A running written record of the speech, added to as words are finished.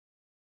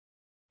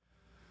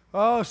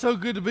Oh, so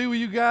good to be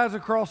with you guys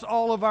across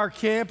all of our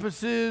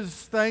campuses.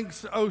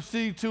 Thanks,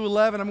 OC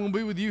 211. I'm going to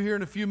be with you here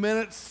in a few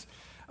minutes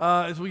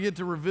as we get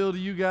to reveal to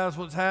you guys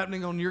what's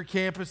happening on your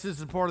campuses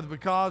as part of the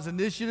Because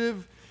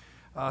Initiative.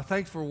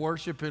 Thanks for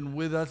worshiping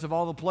with us of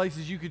all the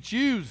places you could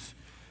choose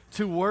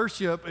to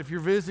worship. If you're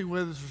visiting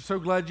with us, we're so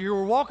glad you're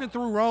here. We're walking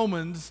through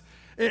Romans,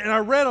 and I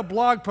read a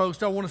blog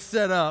post I want to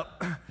set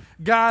up.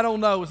 Guy I don't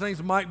know, his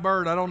name's Mike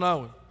Bird, I don't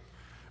know him.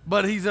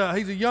 But he's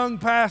a young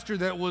pastor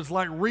that was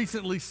like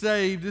recently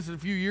saved, this is a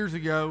few years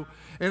ago,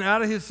 and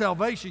out of his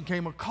salvation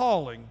came a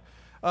calling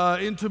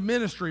into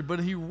ministry.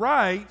 But he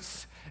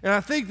writes, and I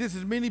think this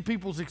is many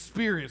people's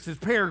experience, his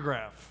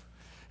paragraph.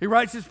 He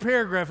writes his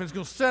paragraph, and it's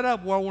going to set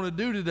up what I want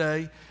to do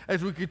today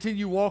as we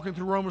continue walking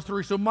through Romans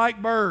 3. So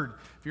Mike Bird,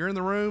 if you're in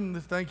the room,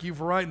 thank you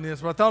for writing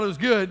this, but I thought it was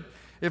good.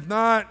 If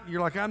not,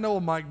 you're like, I know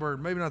a Mike Bird,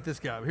 maybe not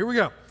this guy, but here we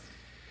go.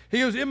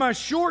 He goes, in my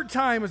short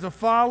time as a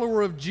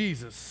follower of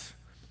Jesus,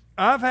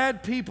 I've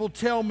had people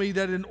tell me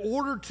that in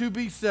order to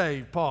be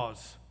saved,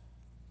 pause.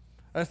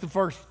 That's the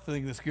first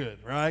thing that's good,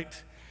 right?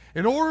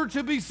 In order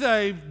to be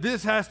saved,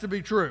 this has to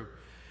be true.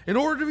 In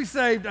order to be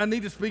saved, I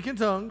need to speak in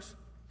tongues,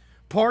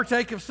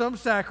 partake of some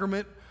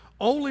sacrament,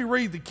 only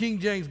read the King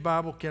James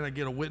Bible, can I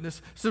get a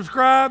witness?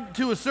 Subscribe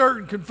to a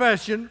certain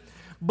confession,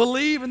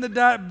 believe in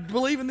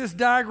this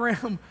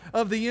diagram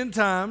of the end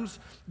times,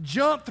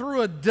 jump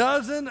through a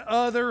dozen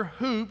other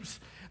hoops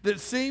that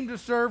seem to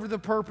serve the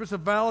purpose of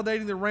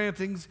validating the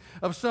rantings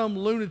of some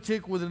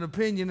lunatic with an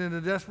opinion and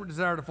a desperate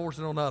desire to force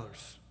it on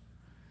others.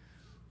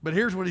 But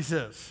here's what he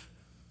says.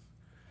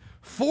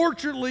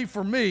 Fortunately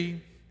for me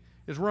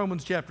is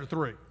Romans chapter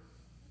 3.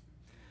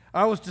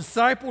 I was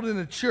discipled in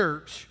a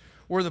church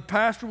where the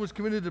pastor was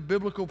committed to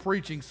biblical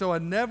preaching, so I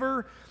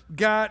never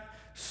got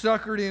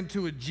suckered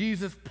into a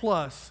Jesus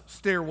plus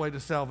stairway to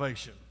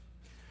salvation.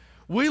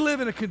 We live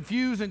in a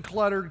confused and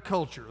cluttered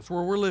culture. That's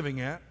where we're living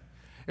at.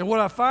 And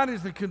what I find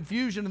is the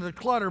confusion and the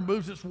clutter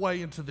moves its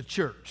way into the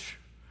church.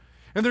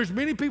 And there's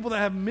many people that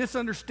have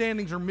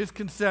misunderstandings or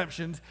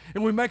misconceptions,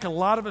 and we make a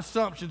lot of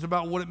assumptions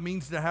about what it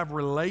means to have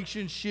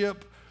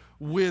relationship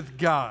with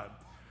God.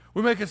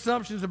 We make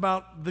assumptions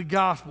about the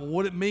gospel,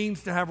 what it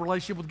means to have a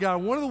relationship with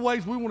God. One of the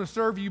ways we want to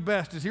serve you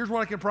best is, here's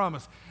what I can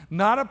promise.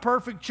 Not a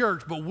perfect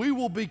church, but we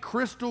will be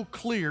crystal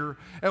clear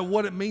at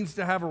what it means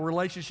to have a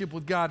relationship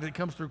with God that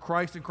comes through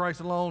Christ and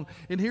Christ alone.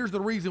 And here's the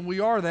reason we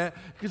are that,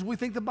 because we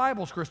think the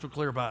Bible's crystal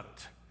clear about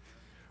it.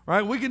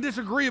 Right? We can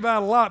disagree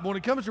about a lot, but when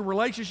it comes to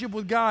relationship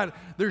with God,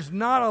 there's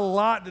not a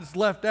lot that's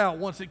left out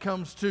once it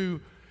comes to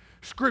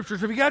Scripture.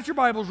 So if you got your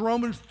Bibles,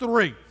 Romans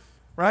 3,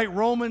 right?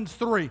 Romans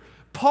 3.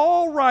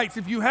 Paul writes,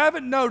 if you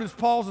haven't noticed,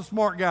 Paul's a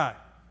smart guy.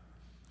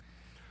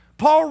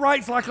 Paul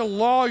writes like a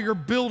lawyer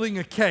building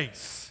a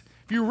case.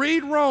 If you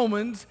read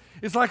Romans,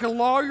 it's like a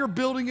lawyer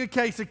building a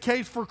case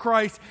for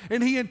Christ,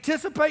 and he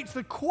anticipates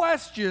the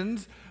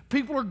questions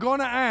people are going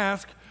to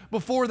ask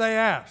before they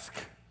ask.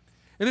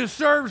 And it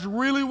serves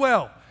really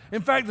well.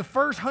 In fact, the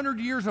first 100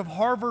 years of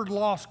Harvard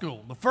Law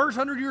School,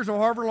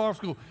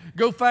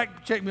 go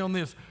fact check me on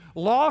this,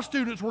 law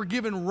students were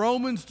given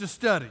Romans to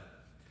study.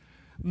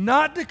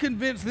 Not to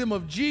convince them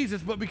of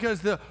Jesus, but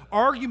because the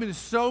argument is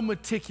so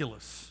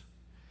meticulous.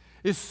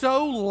 It's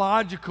so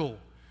logical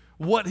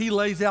what he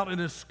lays out in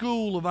a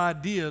school of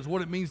ideas,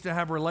 what it means to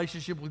have a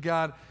relationship with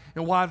God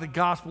and why the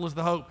gospel is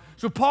the hope.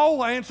 So Paul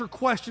will answer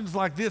questions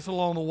like this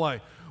along the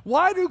way.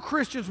 Why do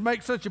Christians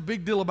make such a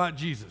big deal about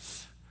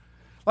Jesus?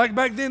 Like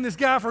back then, this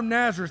guy from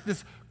Nazareth,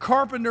 this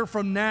carpenter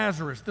from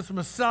Nazareth, this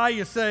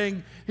Messiah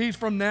saying he's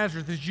from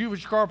Nazareth, this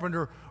Jewish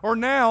carpenter. Or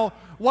now,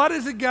 why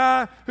does a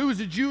guy who was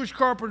a Jewish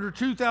carpenter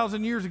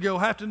 2,000 years ago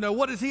have to know,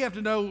 what does he have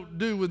to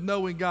do with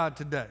knowing God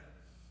today?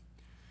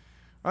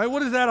 All right,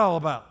 what is that all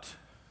about?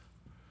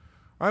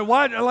 All right,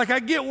 why, like I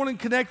get wanting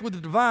to connect with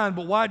the divine,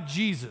 but why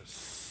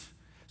Jesus?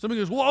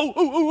 Somebody goes,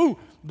 whoa,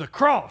 the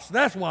cross,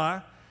 that's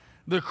why.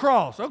 The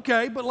cross,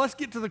 okay, but let's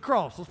get to the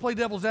cross. Let's play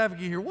devil's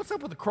advocate here. What's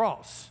up with the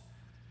cross?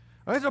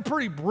 It's a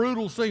pretty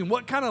brutal scene.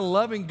 What kind of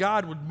loving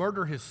God would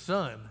murder his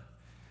son?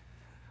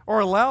 Or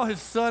allow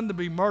his son to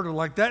be murdered?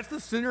 Like, that's the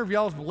center of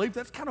y'all's belief?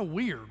 That's kind of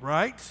weird,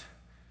 right?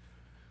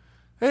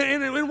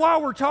 And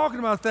while we're talking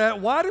about that,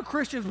 why do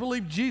Christians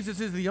believe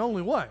Jesus is the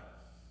only way?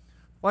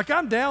 Like,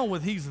 I'm down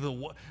with he is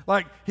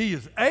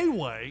a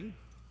way,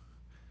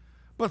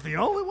 but the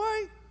only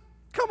way?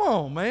 Come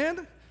on,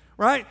 man,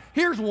 right?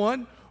 Here's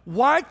one.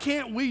 Why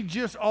can't we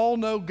just all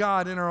know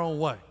God in our own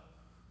way?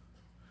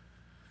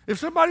 If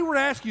somebody were to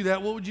ask you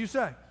that, what would you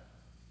say?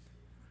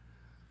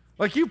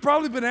 Like, you've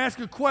probably been asked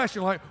a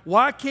question like,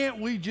 why can't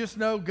we just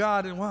know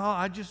God? And, well,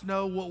 I just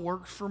know what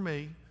works for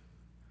me.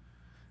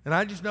 And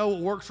I just know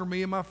what works for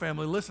me and my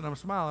family. Listen, I'm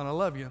smiling. I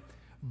love you.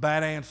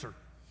 Bad answer.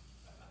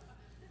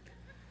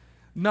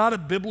 Not a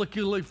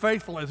biblically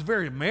faithful. It's a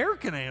very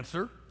American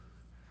answer,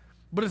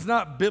 but it's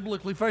not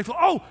biblically faithful.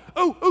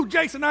 Oh,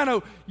 Jason, I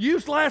know. You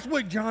used last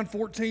week, John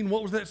 14,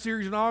 what was that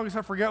series in August?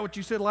 I forgot what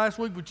you said last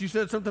week, but you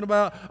said something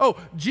about,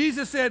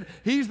 Jesus said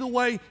he's the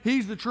way,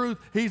 he's the truth,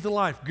 he's the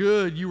life.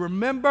 Good, you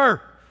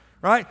remember,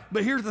 right?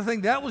 But here's the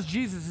thing, that was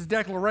Jesus'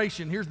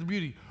 declaration. Here's the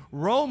beauty.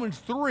 Romans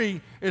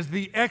 3 is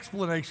the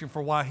explanation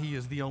for why he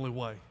is the only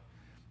way,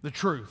 the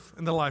truth,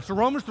 and the life. So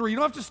Romans 3, you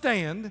don't have to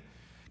stand,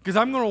 because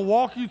I'm going to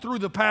walk you through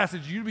the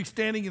passage. You'd be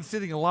standing and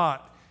sitting a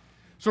lot.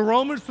 So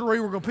Romans 3,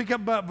 we're going to pick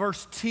up about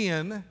verse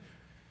 10.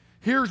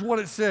 Here's what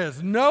it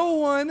says. No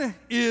one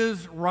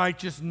is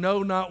righteous,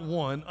 no, not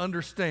one,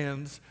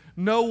 understands.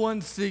 No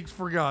one seeks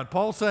for God.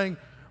 Paul's saying,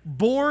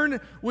 born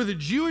with a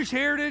Jewish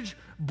heritage,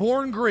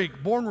 born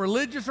Greek, born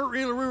religious or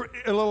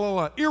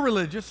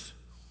irreligious,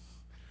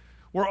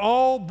 we're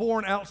all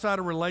born outside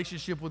a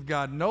relationship with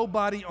God.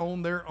 Nobody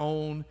on their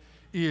own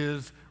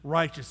is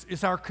righteous.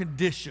 It's our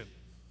condition.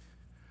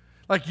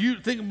 Like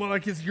you think,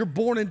 like you're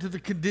born into the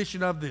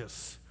condition of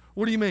this.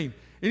 What do you mean?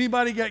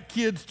 Anybody got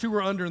kids 2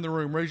 or under in the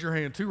room? Raise your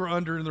hand. 2 or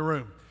under in the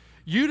room.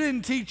 You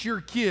didn't teach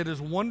your kid as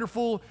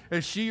wonderful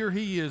as she or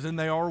he is, and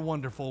they are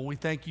wonderful. We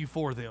thank you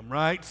for them,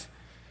 right?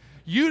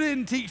 You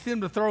didn't teach them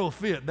to throw a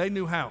fit. They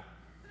knew how.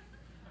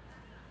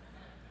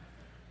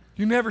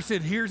 You never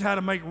said, here's how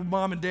to make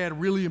mom and dad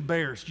really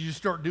embarrassed. You just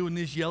start doing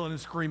this, yelling and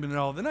screaming and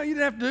all. No, you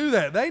didn't have to do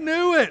that. They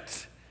knew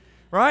it,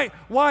 right?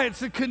 Why?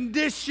 It's a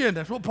condition.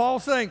 That's what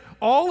Paul's saying.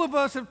 All of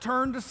us have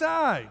turned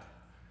aside.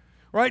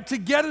 Right?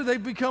 Together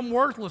they've become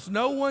worthless.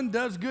 No one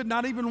does good,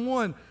 not even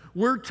one.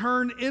 We're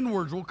turned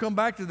inwards. We'll come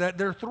back to that.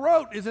 Their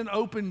throat is an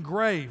open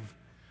grave.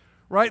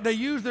 Right? They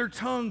use their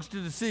tongues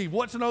to deceive.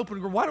 What's an open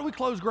grave? Why do we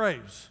close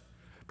graves?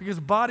 Because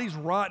bodies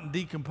rot and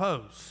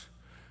decompose.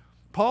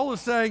 Paul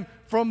is saying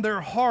from their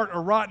heart, a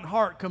rotten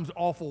heart, comes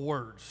awful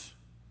words.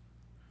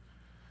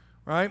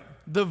 Right?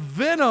 The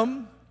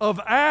venom of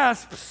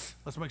asps,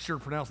 let's make sure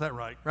to pronounce that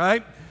right,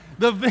 right?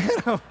 The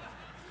venom,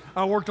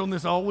 I worked on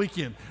this all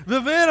weekend. The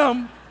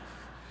venom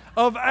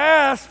of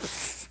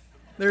asps,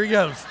 there he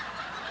goes,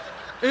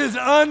 is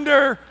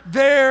under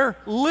their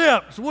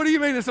lips. What do you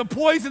mean? It's a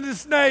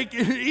poisonous snake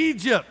in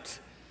Egypt,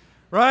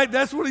 right?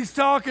 That's what he's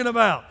talking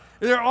about.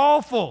 They're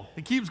awful.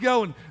 It keeps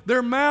going.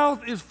 Their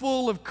mouth is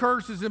full of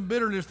curses and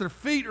bitterness. Their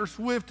feet are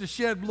swift to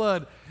shed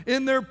blood.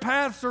 In their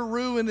paths are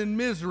ruin and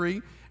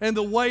misery, and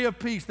the way of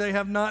peace they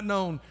have not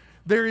known.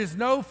 There is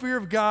no fear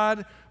of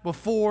God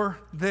before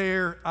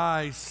their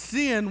eyes.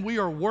 Sin, we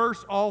are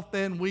worse off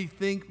than we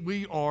think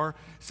we are.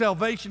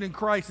 Salvation in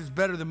Christ is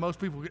better than most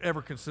people could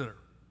ever consider.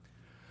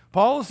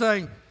 Paul is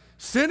saying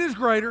sin is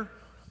greater,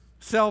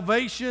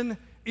 salvation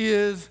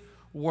is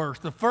worse.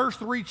 The first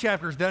 3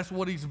 chapters, that's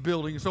what he's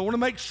building. So I want to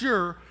make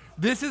sure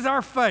this is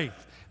our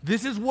faith.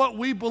 This is what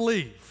we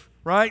believe,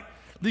 right?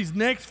 These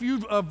next few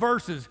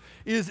verses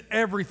is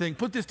everything.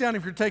 Put this down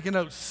if you're taking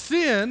notes.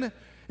 Sin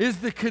is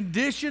the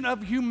condition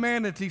of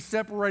humanity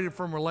separated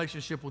from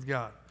relationship with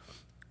God.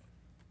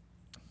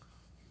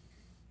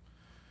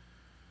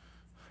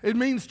 It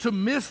means to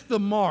miss the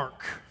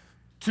mark,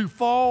 to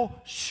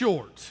fall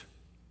short.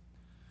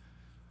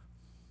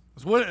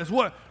 It's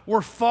what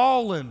we're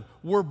fallen,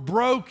 we're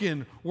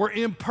broken, we're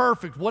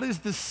imperfect. What is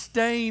the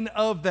stain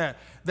of that?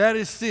 That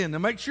is sin. Now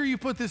make sure you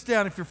put this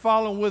down if you're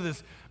following with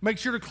us. Make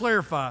sure to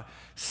clarify.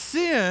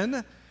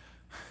 Sin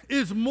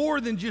is more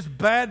than just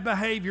bad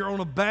behavior on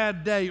a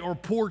bad day or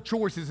poor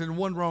choices in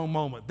one wrong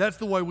moment. That's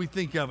the way we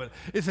think of it.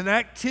 It's an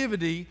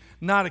activity,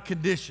 not a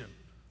condition.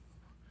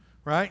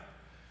 Right?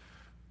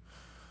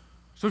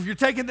 So if you're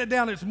taking that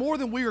down, it's more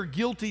than we are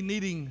guilty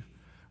needing,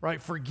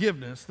 right,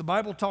 forgiveness. The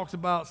Bible talks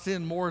about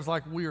sin more as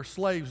like we are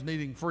slaves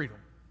needing freedom.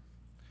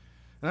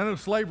 And I know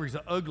slavery is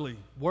an ugly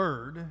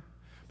word,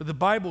 but the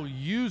Bible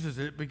uses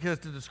it because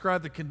to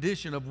describe the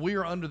condition of we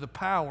are under the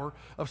power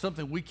of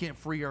something we can't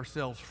free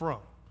ourselves from.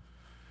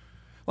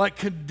 Like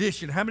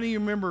condition. How many of you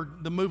remember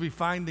the movie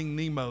Finding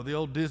Nemo, the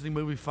old Disney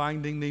movie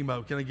Finding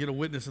Nemo? Can I get a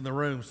witness in the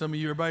room? Some of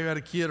you, everybody who had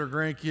a kid or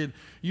grandkid,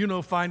 you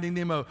know Finding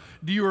Nemo.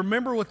 Do you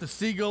remember what the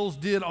seagulls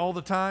did all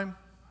the time?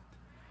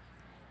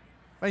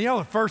 Man, y'all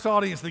the first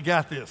audience that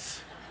got this.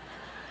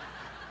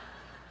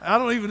 I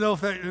don't even know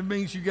if that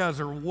means you guys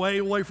are way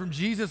away from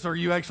Jesus or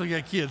you actually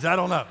got kids. I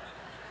don't know.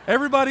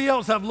 Everybody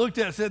else I've looked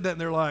at said that,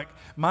 and they're like,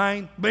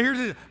 mine. But here's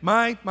it,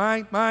 mine.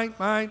 That's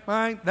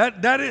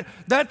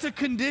a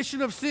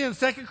condition of sin.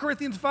 2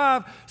 Corinthians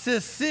 5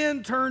 says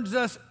sin turns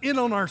us in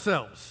on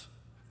ourselves.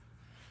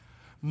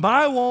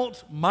 My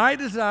wants, my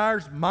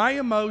desires, my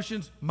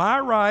emotions, my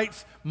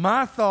rights,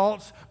 my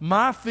thoughts,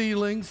 my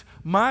feelings,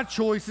 my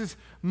choices,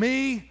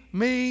 me.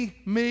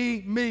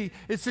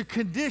 It's a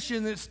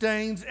condition that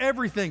stains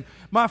everything.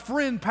 My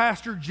friend,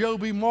 Pastor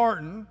Joby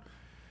Martin,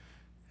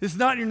 it's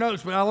not in your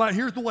notes, but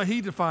here's the way he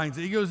defines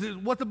it. He goes,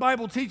 what the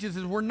Bible teaches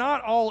is we're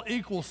not all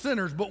equal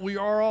sinners, but we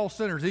are all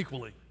sinners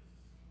equally.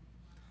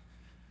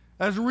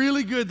 That's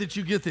really good that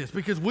you get this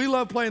because we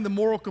love playing the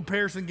moral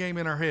comparison game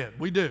in our head.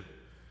 We do.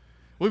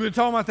 We've been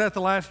talking about that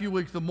the last few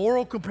weeks, the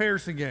moral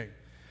comparison game.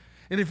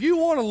 And if you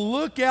want to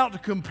look out to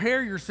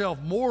compare yourself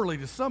morally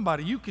to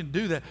somebody, you can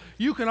do that.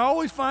 You can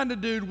always find a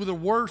dude with a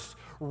worse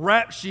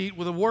rap sheet,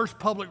 with a worse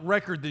public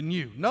record than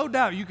you. No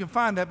doubt you can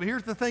find that, but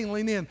here's the thing,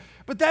 lean in.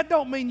 But that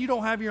don't mean you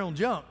don't have your own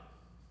junk.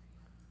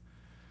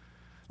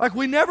 Like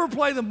we never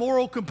play the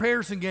moral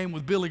comparison game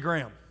with Billy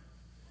Graham.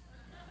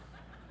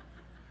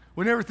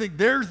 We never think,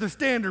 there's the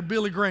standard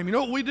Billy Graham. You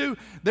know what we do?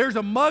 There's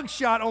a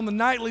mugshot on the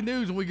nightly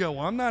news, and we go,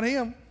 well, I'm not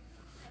him.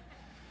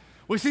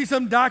 We see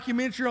some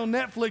documentary on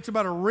Netflix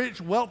about a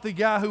rich, wealthy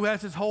guy who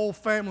has his whole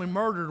family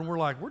murdered, and we're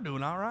like, we're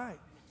doing all right.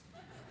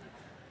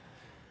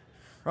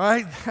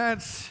 Right?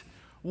 That's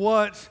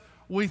what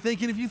we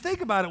think. And if you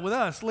think about it with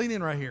us, lean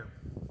in right here.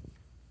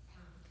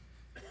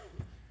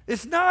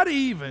 It's not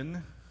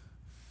even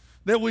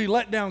that we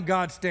let down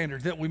God's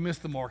standards, that we miss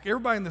the mark.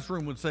 Everybody in this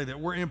room would say that.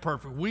 We're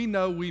imperfect. We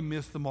know we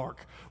miss the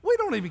mark. We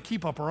don't even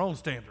keep up our own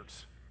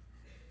standards.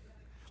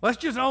 Let's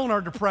just own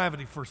our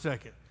depravity for a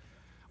second.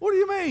 What do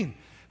you mean?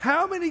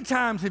 How many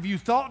times have you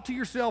thought to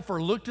yourself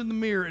or looked in the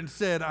mirror and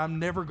said, I'm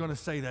never going to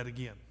say that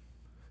again.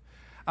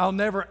 I'll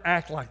never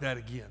act like that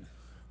again.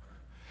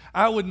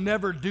 I would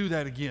never do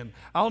that again.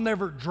 I'll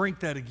never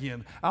drink that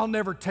again. I'll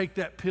never take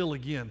that pill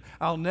again.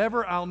 I'll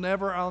never.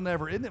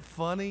 Isn't it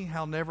funny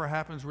how never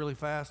happens really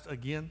fast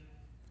again?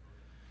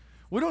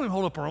 We don't even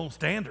hold up our own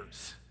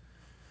standards,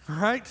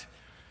 right?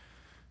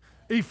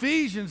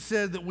 Ephesians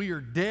said that we are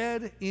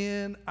dead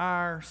in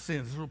our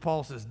sins. This is what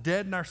Paul says,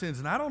 dead in our sins.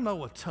 And I don't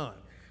know a ton,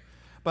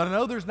 but I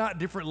know there's not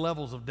different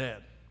levels of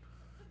dead.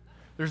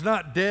 There's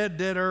not dead,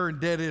 deader, and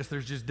deadest.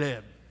 There's just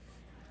dead,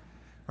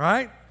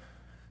 right?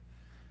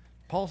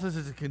 Paul says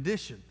it's a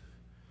condition.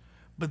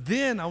 But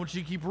then I want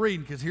you to keep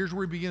reading, because here's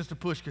where he begins to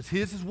push, because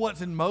his is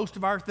what's in most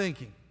of our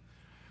thinking.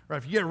 Right?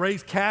 If you get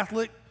raised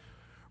Catholic,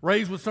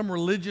 raised with some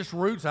religious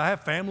roots, I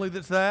have family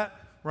that's that,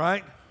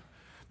 right?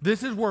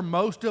 This is where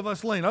most of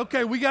us lean.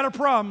 Okay, we got a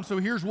problem, so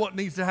here's what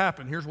needs to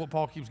happen. Here's what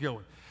Paul keeps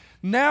going.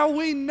 Now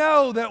we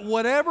know that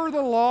whatever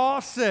the law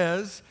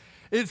says,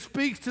 it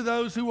speaks to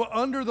those who are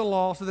under the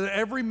law, so that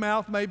every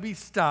mouth may be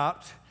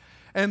stopped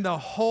and the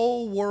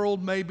whole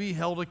world may be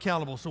held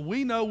accountable. So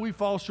we know we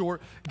fall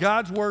short.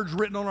 God's word's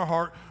written on our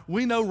heart.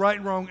 We know right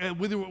and wrong,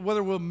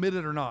 whether we'll admit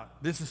it or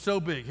not. This is so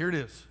big. Here it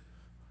is.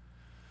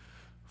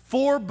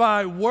 For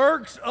by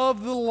works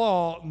of the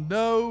law,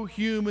 no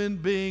human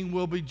being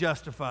will be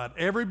justified.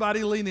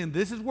 Everybody lean in.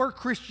 This is where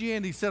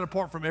Christianity is set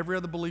apart from every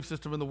other belief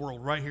system in the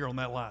world, right here on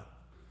that line.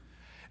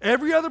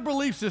 Every other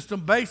belief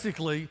system,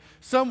 basically,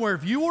 somewhere,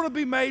 if you want to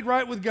be made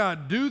right with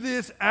God, do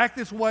this, act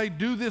this way,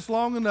 do this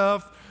long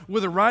enough,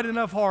 with a right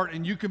enough heart,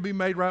 and you can be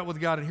made right with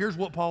God. And here's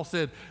what Paul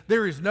said.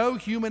 There is no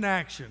human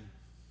action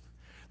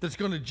that's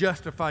going to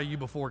justify you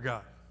before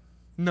God.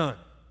 None.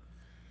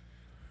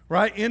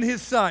 Right? In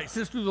his sight,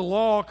 since through the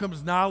law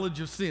comes knowledge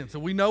of sin. So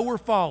we know we're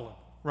fallen,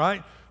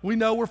 right? We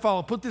know we're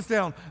fallen. Put this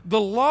down. The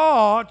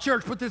law,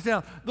 church, put this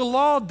down. The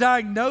law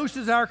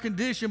diagnoses our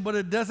condition, but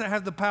it doesn't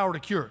have the power to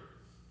cure it.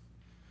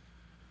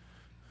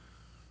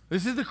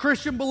 This is the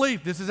Christian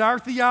belief. This is our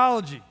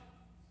theology.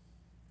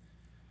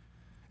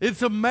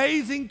 It's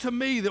amazing to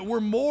me that we're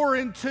more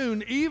in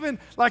tune, even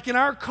like in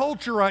our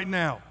culture right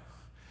now.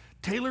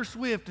 Taylor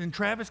Swift and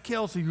Travis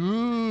Kelce,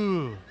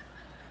 ooh.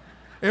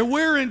 And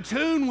we're in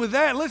tune with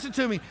that. Listen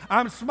to me.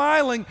 I'm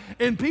smiling,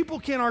 and people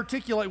can't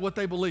articulate what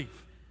they believe.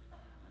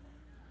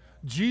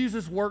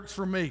 Jesus works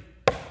for me.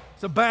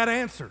 It's a bad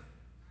answer.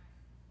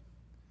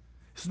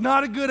 It's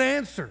not a good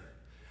answer.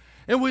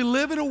 And we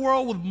live in a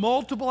world with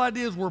multiple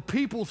ideas where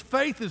people's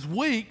faith is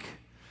weak,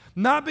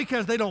 not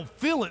because they don't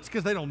feel it, it's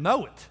because they don't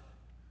know it.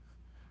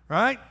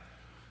 Right?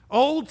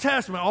 Old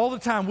Testament, all the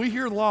time, we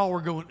hear the law,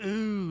 we're going,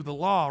 ooh, the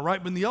law, right?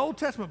 But in the Old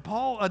Testament,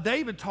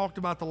 David talked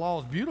about the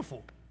law as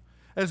beautiful,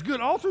 as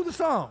good, all through the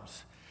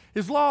Psalms.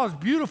 His law is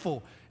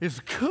beautiful, it's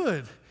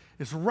good,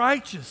 it's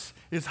righteous,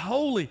 it's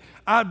holy.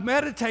 I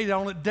meditated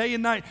on it day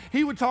and night.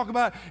 He would talk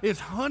about it's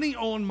honey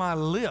on my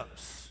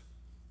lips.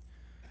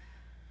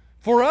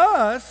 For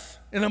us,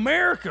 in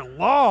America,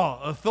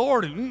 law,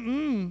 authority,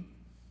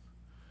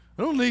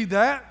 I don't need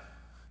that,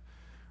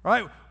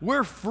 right?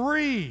 We're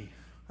free.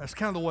 That's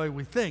kind of the way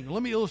we think.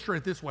 Let me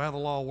illustrate this way how the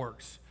law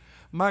works.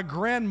 My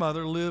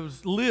grandmother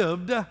lived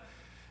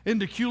in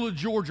Decula,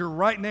 Georgia,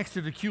 right next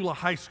to Decula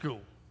High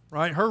School,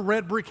 right? Her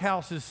red brick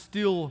house is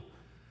still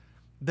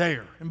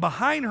there. And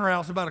behind her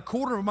house, about a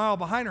quarter of a mile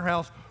behind her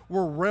house,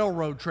 were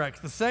railroad tracks,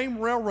 the same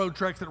railroad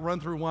tracks that run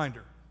through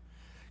Winder.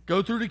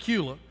 Go through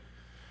Decula,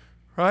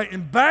 right?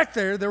 And back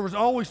there was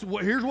always,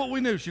 here's what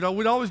we knew. You know,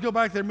 we'd always go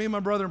back there, me and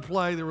my brother, and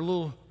play. There were a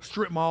little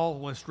strip mall.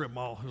 Well, strip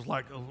mall. It was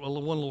like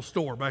one little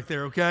store back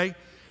there, okay?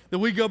 That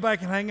we go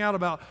back and hang out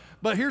about.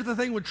 But here's the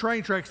thing with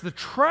train tracks. The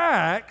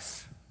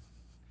tracks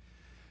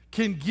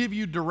can give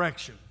you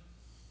direction,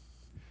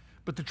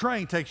 but the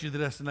train takes you to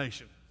the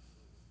destination.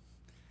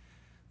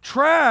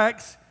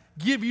 Tracks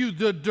give you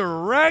the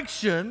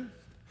direction,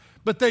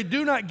 but they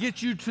do not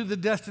get you to the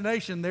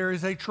destination. There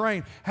is a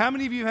train. How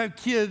many of you have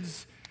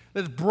kids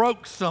that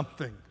broke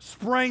something,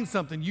 sprained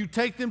something? You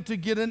take them to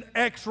get an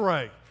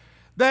x-ray.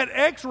 That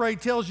x-ray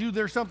tells you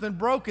there's something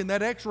broken.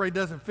 That x-ray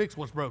doesn't fix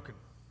what's broken.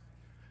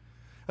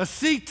 A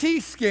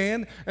CT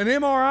scan, an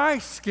MRI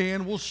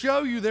scan will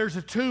show you there's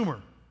a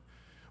tumor.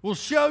 Will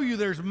show you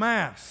there's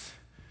mass.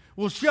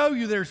 Will show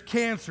you there's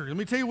cancer. Let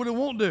me tell you what it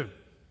won't do.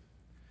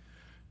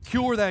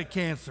 Cure that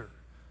cancer.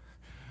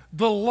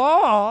 The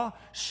law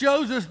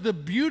shows us the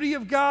beauty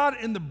of God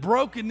and the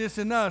brokenness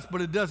in us, but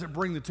it doesn't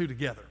bring the two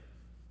together.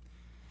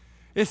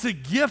 It's a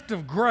gift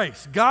of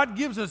grace. God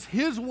gives us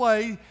His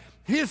way,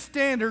 His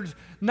standards,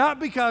 not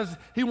because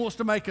He wants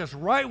to make us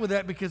right with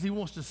that, because He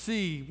wants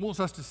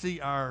us to see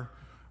our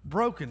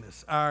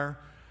brokenness, And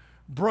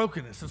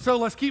so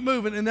let's keep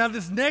moving. And now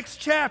this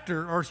next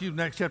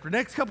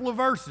couple of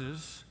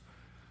verses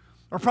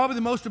are probably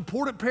the most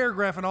important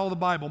paragraph in all the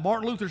Bible.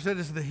 Martin Luther said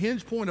it's the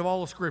hinge point of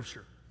all of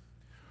Scripture.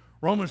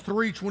 Romans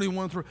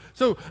 3:21 through.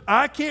 So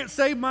I can't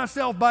save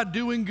myself by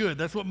doing good.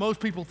 That's what most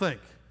people think.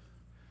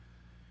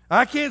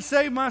 I can't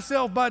save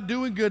myself by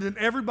doing good, and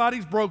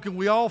everybody's broken.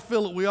 We all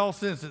feel it. We all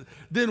sense it.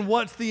 Then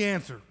what's the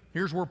answer?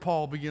 Here's where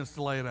Paul begins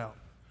to lay it out.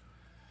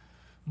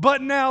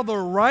 But now the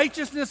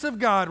righteousness of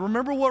God,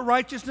 remember what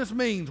righteousness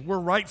means. We're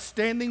right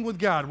standing with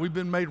God. We've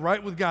been made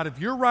right with God. If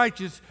you're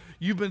righteous,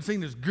 you've been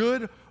seen as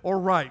good or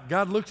right.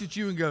 God looks at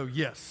you and goes,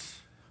 yes.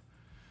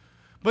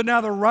 But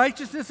now the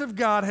righteousness of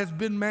God has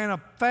been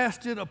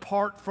manifested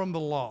apart from the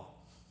law.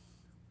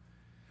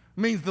 It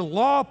means the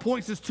law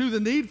points us to the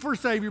need for a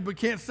Savior but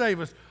can't save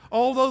us,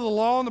 although the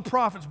law and the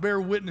prophets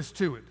bear witness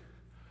to it.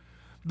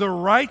 The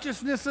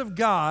righteousness of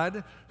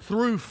God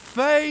through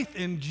faith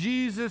in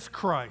Jesus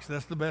Christ.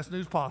 That's the best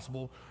news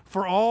possible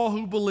for all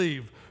who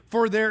believe.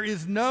 For there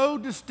is no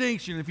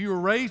distinction. If you were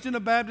raised in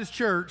a Baptist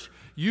church,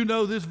 you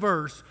know this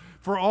verse.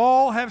 For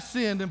all have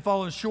sinned and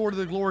fallen short of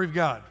the glory of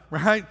God,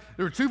 right?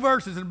 There were two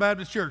verses in the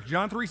Baptist church,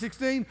 John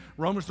 3:16,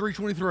 Romans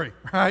 3:23,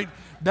 right?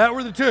 That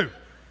were the two.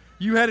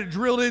 You had it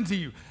drilled into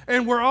you.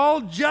 And we're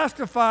all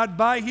justified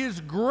by His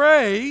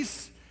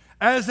grace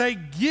as a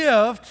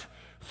gift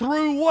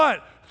through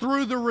what?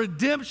 Through the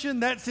redemption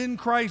that's in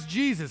Christ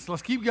Jesus.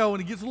 Let's keep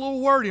going. It gets a little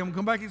wordy. I'm going to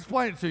come back and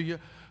explain it to you.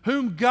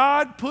 Whom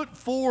God put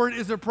forward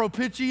is a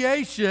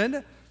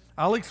propitiation.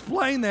 I'll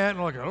explain that. And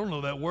I'm like, I don't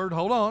know that word.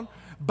 Hold on.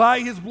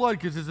 By His blood,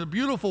 because it's a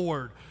beautiful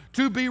word.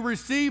 To be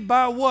received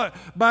by what?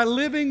 By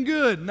living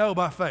good. No,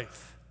 by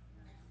faith.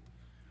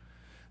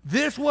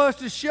 This was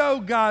to show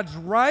God's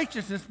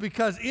righteousness,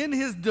 because in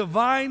His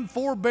divine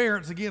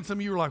forbearance, again, some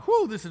of you are like,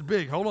 whoo, this is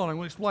big. Hold on, I'm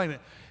going to explain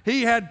it.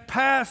 He had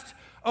passed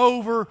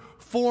over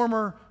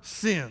former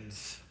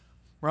sins,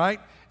 right?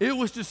 It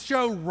was to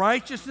show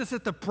righteousness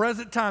at the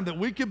present time, that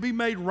we could be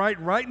made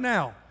right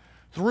now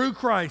through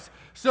Christ,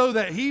 so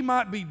that He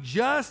might be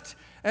just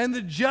and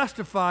the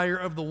justifier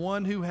of the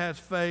one who has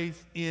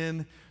faith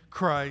in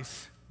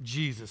Christ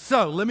Jesus.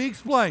 So let me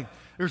explain.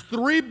 There's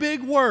three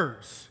big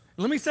words.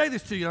 Let me say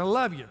this to you, and I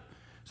love you.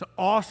 It's an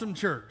awesome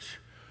church.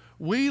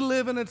 We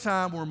live in a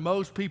time where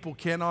most people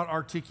cannot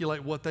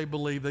articulate what they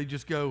believe. They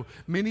just go,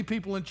 many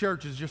people in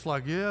churches just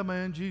like, yeah,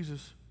 man,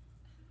 Jesus.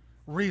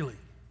 Really?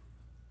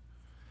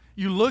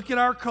 You look at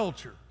our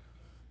culture.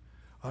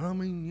 I don't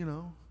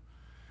mean,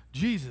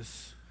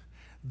 Jesus.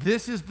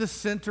 This is the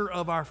center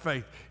of our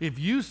faith. If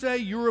you say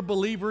you're a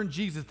believer in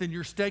Jesus, then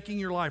you're staking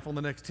your life on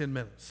the next 10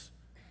 minutes.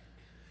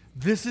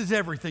 This is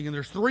everything, and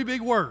there's three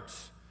big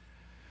words.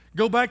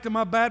 Go back to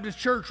my Baptist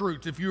church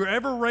roots. If you were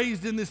ever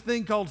raised in this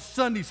thing called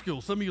Sunday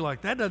school, some of you are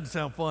like, that doesn't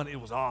sound fun.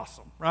 It was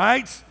awesome,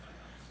 right?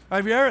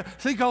 Have you ever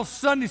thing called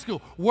Sunday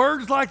school?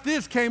 Words like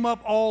this came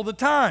up all the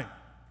time.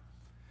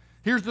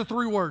 Here's the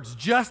three words: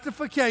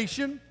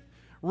 justification,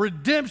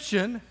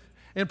 redemption,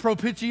 and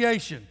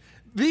propitiation.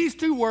 These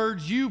two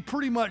words you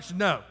pretty much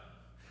know.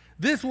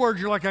 This word,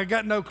 you're like, I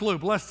got no clue.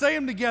 But let's say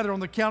them together on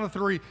the count of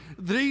three.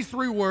 These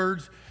three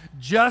words: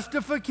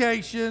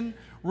 justification,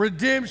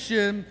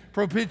 redemption,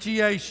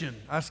 propitiation.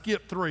 I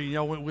skipped three.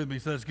 Y'all went with me,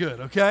 so that's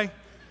good, okay?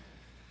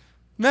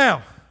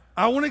 Now,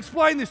 I want to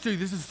explain this to you.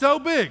 This is so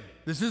big.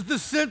 This is the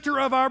center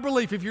of our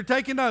belief. If you're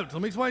taking notes,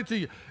 let me explain it to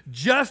you.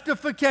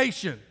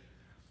 Justification.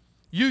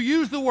 You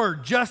use the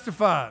word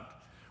justified,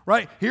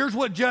 right? Here's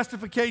what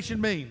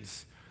justification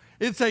means.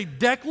 It's a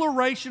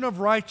declaration of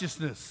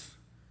righteousness.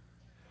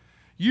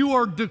 You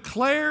are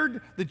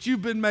declared that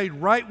you've been made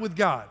right with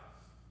God.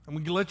 I'm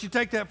going to let you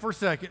take that for a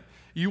second.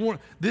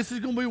 This is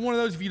going to be one of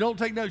those, if you don't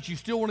take notes, you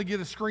still want to get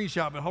a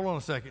screenshot, but hold on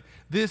a second.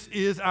 This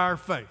is our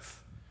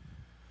faith.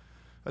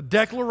 A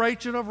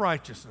declaration of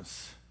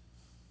righteousness.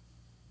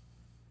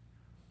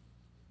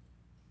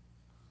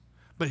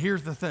 But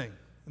here's the thing,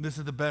 and this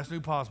is the best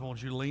news possible. I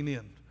want you to lean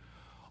in.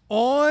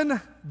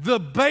 On the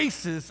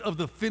basis of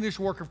the finished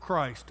work of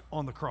Christ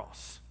on the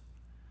cross.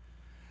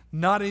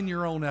 Not in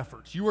your own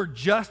efforts. You are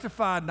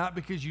justified not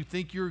because you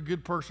think you're a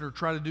good person or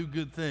try to do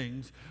good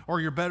things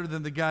or you're better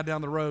than the guy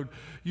down the road.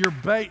 You're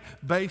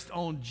based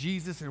on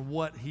Jesus and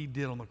what He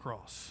did on the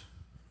cross.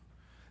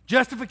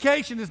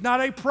 Justification is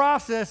not a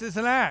process, it's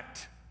an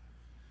act.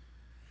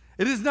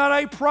 It is not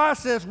a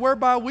process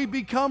whereby we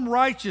become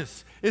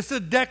righteous. It's a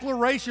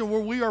declaration where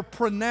we are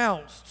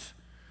pronounced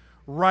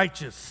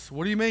righteous.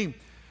 What do you mean?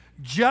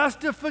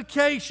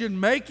 Justification,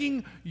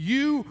 making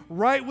you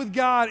right with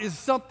God, is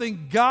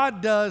something God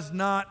does,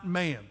 not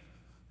man.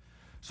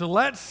 So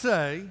let's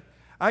say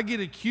I get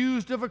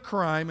accused of a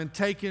crime and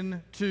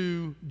taken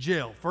to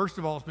jail. First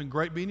of all, it's been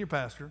great being your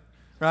pastor,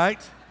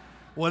 right?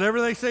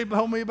 Whatever they say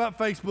about me about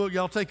Facebook,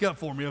 y'all take up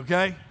for me,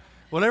 okay?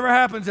 Whatever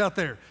happens out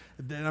there.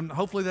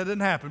 Hopefully that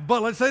didn't happen,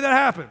 but let's say that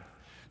happened.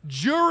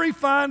 Jury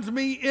finds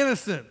me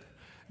innocent.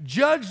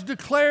 Judge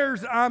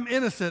declares I'm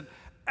innocent.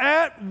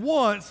 at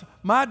once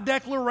my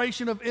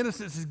declaration of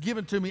innocence is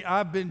given to me.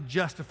 I've been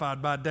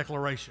justified by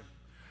declaration.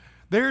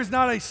 There is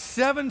not a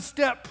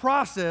 7-step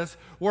process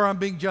where I'm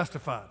being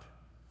justified.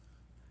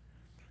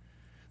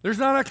 There's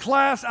not a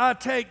class I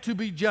take to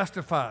be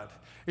justified.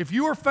 If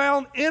you are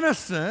found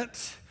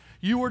innocent,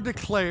 you are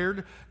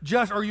declared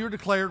just, or you're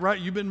declared, right?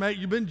 You've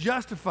been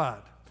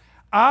justified.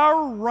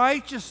 Our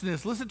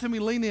righteousness, listen to me,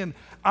 lean in.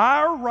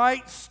 Our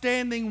right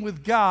standing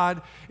with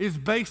God is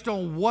based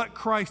on what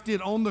Christ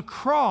did. On the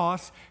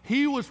cross,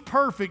 He was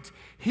perfect.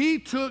 He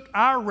took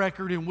our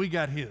record and we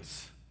got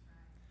His.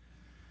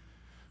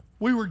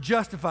 We were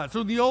justified.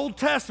 So in the Old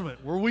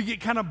Testament, where we get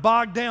kind of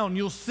bogged down,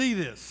 you'll see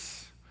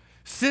this.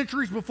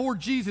 Centuries before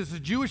Jesus, a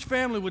Jewish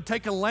family would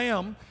take a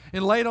lamb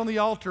and lay it on the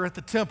altar at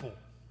the temple.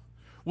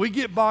 We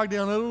get bogged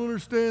down. I don't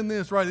understand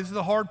this, right? This is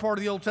the hard part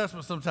of the Old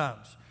Testament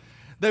sometimes.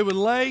 They would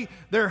lay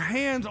their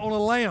hands on a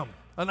lamb,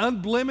 an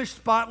unblemished,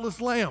 spotless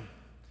lamb.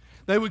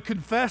 They would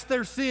confess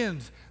their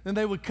sins, then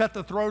they would cut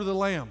the throat of the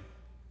lamb.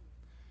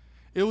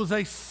 It was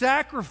a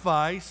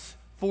sacrifice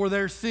for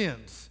their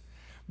sins.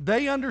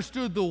 They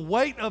understood the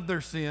weight of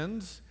their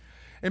sins,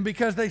 and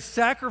because they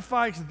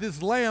sacrificed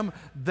this lamb,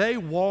 they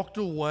walked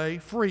away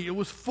free. It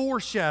was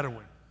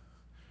foreshadowing.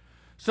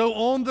 So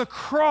on the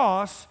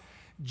cross,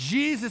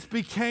 Jesus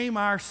became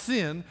our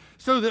sin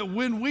so that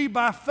when we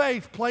by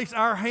faith place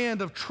our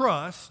hand of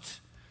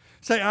trust,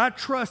 say, I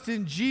trust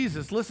in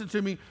Jesus, listen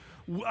to me,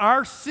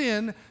 our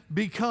sin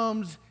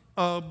becomes,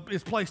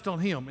 is placed on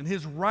Him and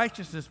His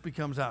righteousness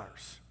becomes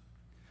ours.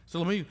 So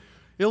let me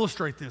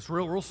illustrate this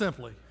real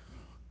simply.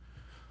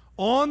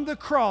 On the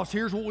cross,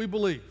 here's what we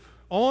believe.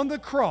 On the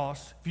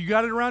cross, if you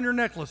got it around your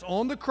necklace,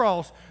 on the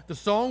cross, the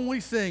song we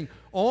sing,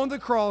 on the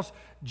cross,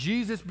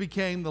 Jesus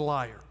became the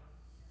liar.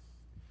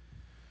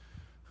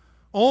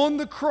 On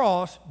the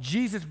cross,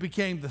 Jesus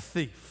became the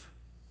thief.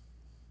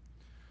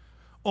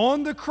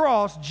 On the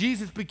cross,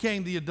 Jesus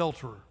became the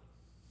adulterer.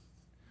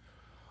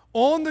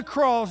 On the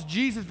cross,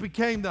 Jesus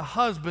became the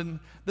husband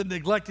that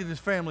neglected his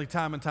family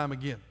time and time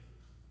again.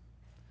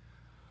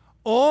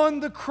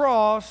 On the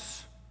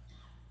cross,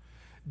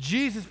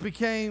 Jesus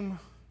became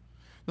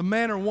the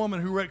man or woman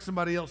who wrecked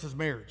somebody else's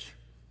marriage.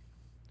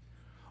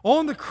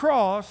 On the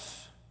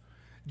cross,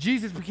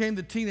 Jesus became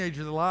the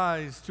teenager that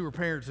lies to her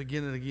parents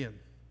again and again.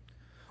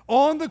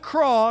 On the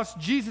cross,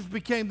 Jesus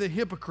became the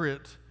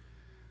hypocrite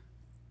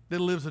that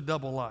lives a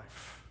double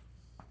life.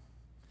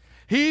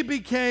 He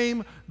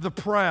became the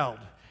proud.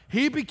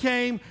 He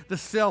became the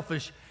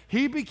selfish.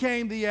 He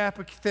became the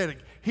apathetic.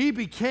 He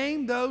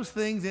became those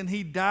things and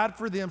He died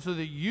for them so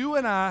that you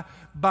and I,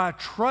 by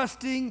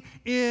trusting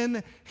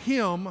in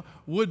Him,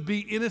 would be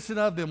innocent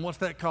of them. What's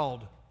that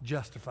called?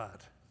 Justified.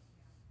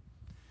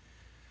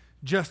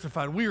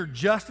 Justified. We are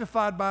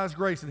justified by His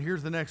grace, and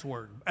here's the next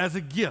word. As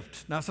a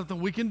gift, not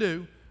something we can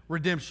do,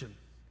 redemption.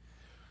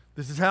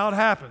 This is how it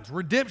happens.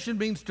 Redemption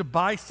means to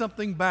buy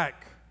something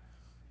back.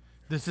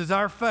 This is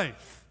our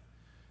faith.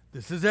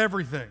 This is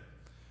everything.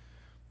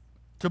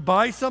 To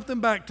buy something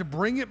back, to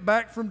bring it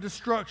back from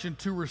destruction,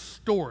 to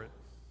restore it.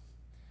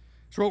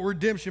 That's what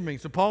redemption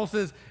means. So Paul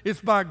says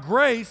it's by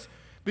grace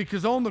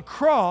because on the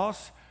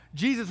cross,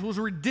 Jesus was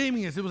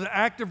redeeming us. It was an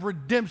act of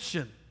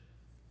redemption.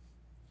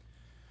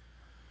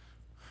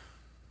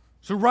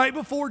 So right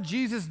before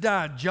Jesus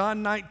died,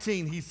 John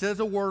 19, He says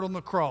a word on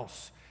the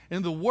cross.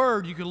 And the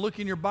word, you can look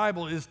in your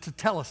Bible, is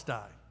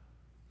tetelestai.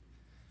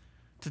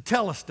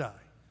 Tetelestai.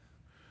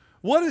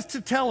 What does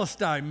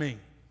tetelestai mean?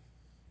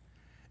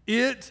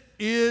 It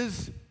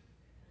is,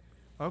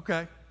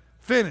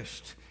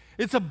 finished.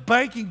 It's a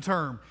banking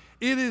term.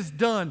 It is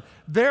done.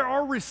 There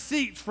are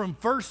receipts from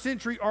first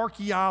century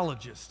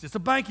archaeologists. It's a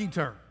banking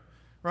term,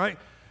 right?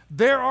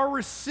 There are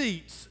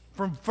receipts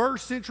from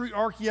first century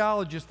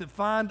archaeologists that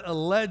find a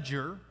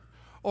ledger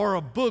or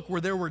a book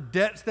where there were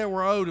debts that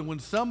were owed, and when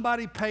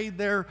somebody paid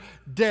their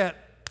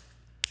debt,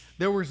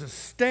 there was a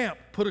stamp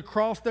put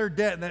across their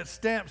debt, and that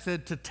stamp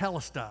said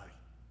tetelestai,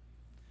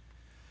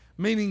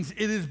 meaning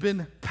it has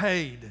been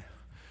paid.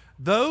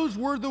 Those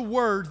were the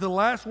words, the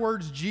last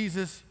words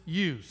Jesus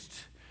used.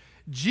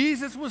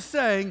 Jesus was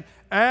saying,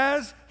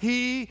 as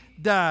He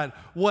died,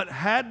 what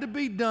had to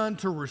be done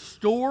to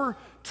restore,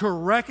 to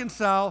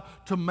reconcile,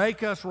 to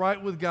make us right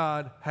with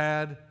God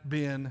had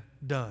been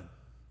done.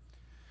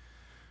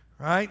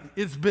 Right?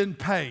 It's been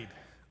paid.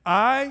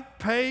 I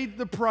paid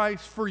the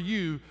price for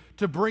you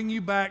to bring you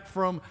back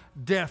from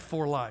death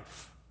for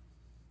life,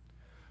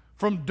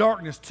 from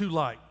darkness to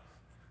light,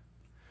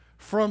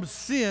 from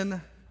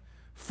sin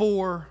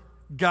for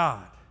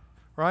God,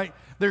 right?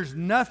 There's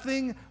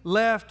nothing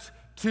left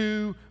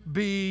to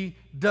be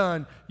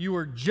done. You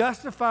are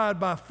justified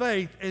by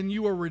faith and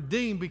you are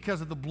redeemed because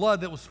of the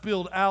blood that was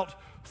spilled out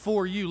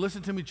for you.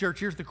 Listen to me,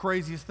 church. Here's the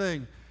craziest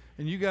thing,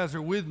 and you guys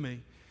are with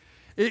me.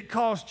 It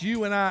cost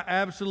you and I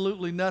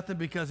absolutely nothing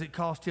because it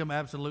cost Him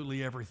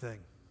absolutely everything.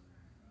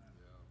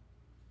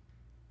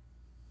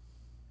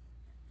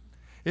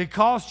 It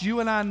cost you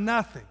and I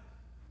nothing.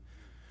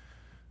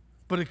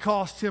 But it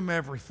cost Him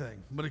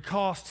everything. But it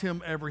cost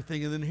Him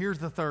everything. And then here's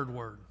the third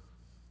word.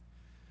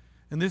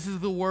 And this is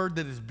the word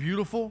that is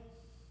beautiful.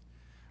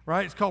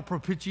 right? It's called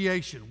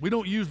propitiation. We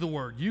don't use the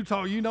word.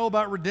 You know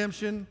about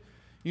redemption.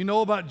 You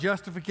know about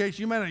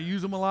justification. You may not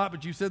use them a lot,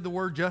 but you said the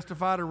word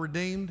justified or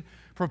redeemed.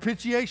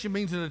 Propitiation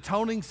means an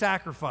atoning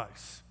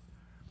sacrifice.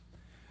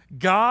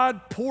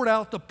 God poured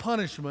out the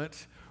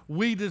punishment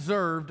we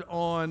deserved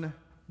on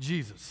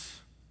Jesus.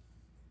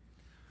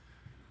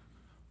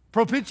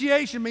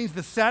 Propitiation means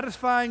the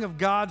satisfying of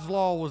God's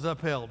law was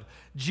upheld.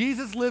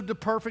 Jesus lived a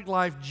perfect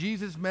life.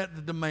 Jesus met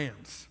the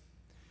demands.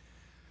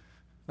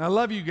 Now, I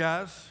love you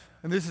guys,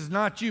 and this is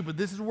not you, but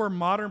this is where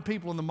modern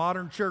people in the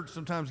modern church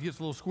sometimes gets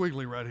a little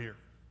squiggly right here.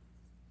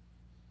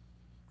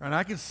 And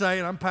I can say,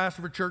 and I'm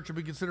pastor of a church that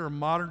we consider a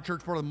modern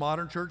church, part of the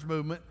modern church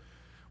movement.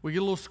 We get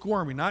a little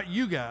squirmy. Not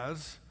you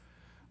guys,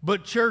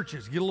 but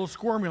churches get a little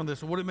squirmy on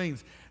this and what it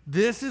means.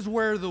 This is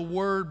where the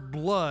word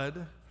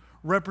blood,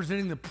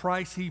 representing the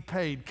price he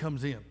paid,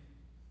 comes in.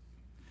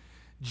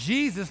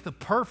 Jesus, the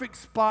perfect,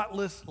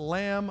 spotless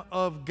Lamb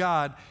of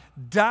God,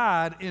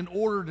 died in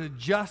order to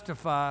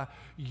justify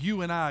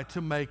you and I,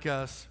 to make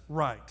us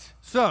right.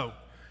 So,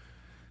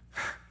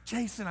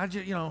 Jason,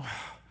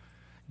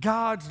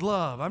 God's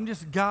love.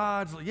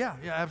 Yeah,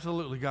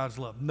 absolutely God's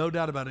love. No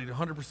doubt about it,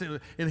 100%.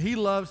 And he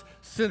loves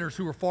sinners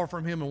who are far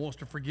from him and wants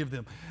to forgive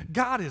them.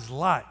 God is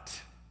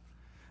light.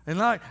 And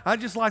I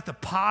just like the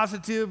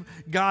positive.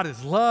 God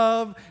is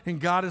love and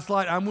God is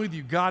light. I'm with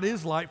you. God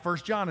is light, 1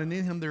 John, and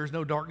in him there is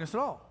no darkness at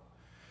all.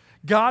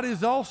 God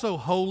is also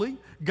holy.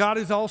 God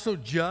is also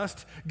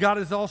just. God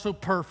is also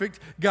perfect.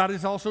 God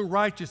is also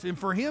righteous. And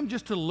for him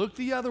just to look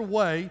the other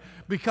way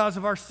because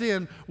of our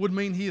sin would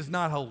mean he is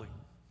not holy.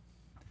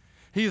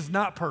 He is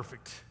not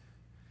perfect.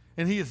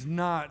 And he is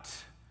not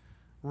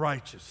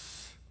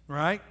righteous,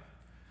 right?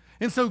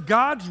 And so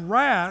God's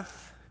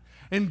wrath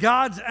and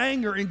God's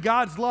anger and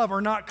God's love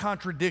are not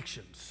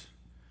contradictions.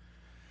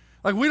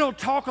 Like, we don't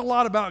talk a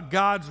lot about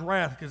God's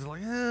wrath because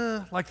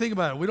like think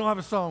about it. We don't have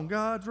a song,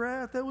 God's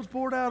wrath that was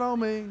poured out on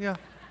me. Yeah.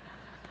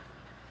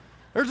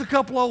 There's a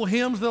couple old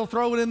hymns, they'll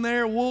throw it in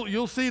there.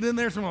 You'll see it in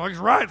there. Someone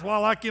like, right, that's why I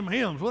like them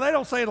hymns. Well, they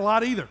don't say it a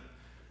lot either.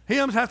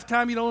 Hymns, half the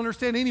time you don't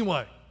understand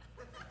anyway.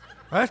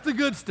 That's the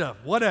good stuff,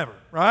 whatever,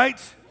 right?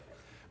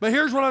 But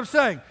here's what I'm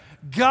saying.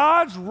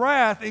 God's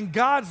wrath and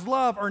God's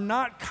love are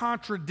not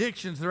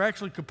contradictions. They're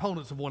actually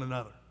components of one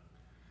another.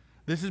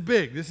 This is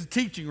big. This is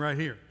teaching right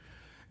here.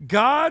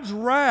 God's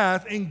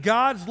wrath and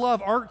God's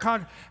love aren't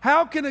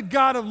How can a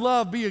God of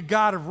love be a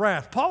God of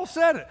wrath? Paul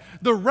said it.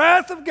 The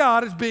wrath of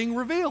God is being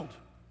revealed.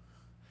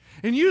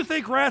 And you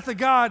think wrath of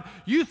God,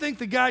 you think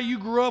the guy you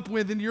grew up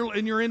with in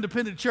your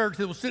independent church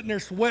that was sitting there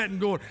sweating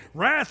going,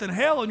 wrath and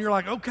hell, and you're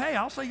like, okay,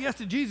 I'll say yes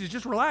to Jesus.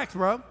 Just relax,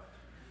 bro.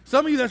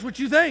 Some of you, that's what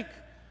you think.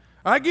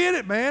 I get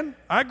it, man.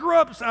 I've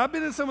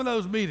been in some of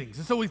those meetings.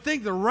 And so we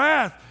think the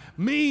wrath,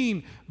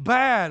 mean,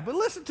 bad. But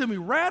listen to me,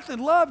 wrath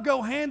and love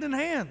go hand in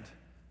hand.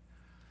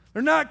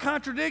 They're not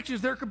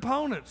contradictions, they're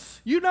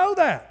components. You know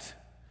that.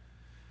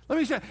 Let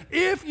me say,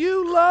 if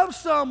you love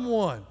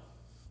someone,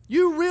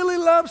 you really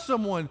love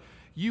someone,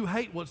 you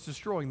hate what's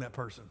destroying that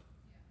person.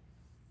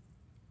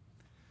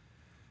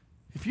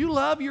 If you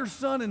love your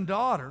son and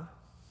daughter,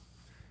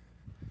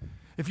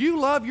 if you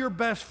love your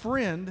best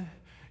friend,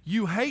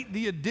 you hate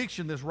the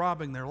addiction that's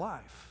robbing their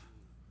life.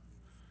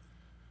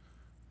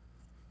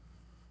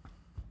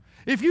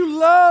 If you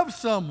love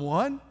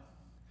someone,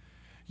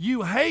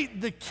 you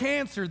hate the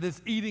cancer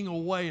that's eating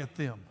away at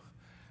them.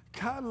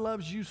 God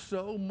loves you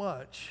so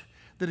much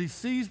that he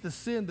sees the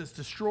sin that's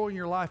destroying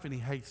your life and he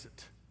hates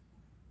it.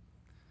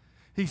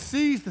 He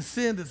sees the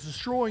sin that's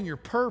destroying your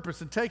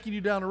purpose and taking you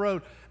down the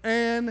road,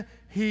 and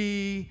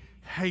he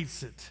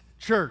hates it.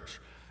 Church,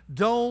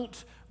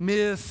 don't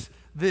miss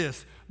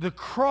this. The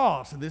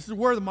cross, and this is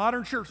where the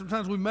modern church,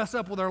 sometimes we mess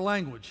up with our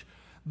language.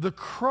 The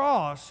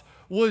cross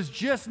was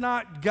just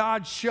not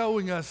God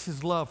showing us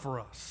his love for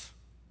us.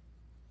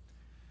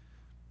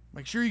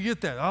 Make sure you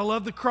get that. I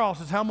love the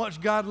cross. It's how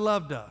much God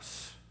loved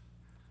us.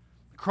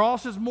 The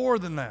cross is more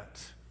than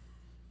that.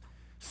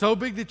 So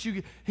big that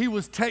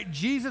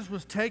Jesus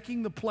was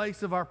taking the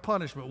place of our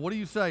punishment. What are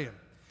you saying?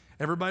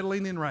 Everybody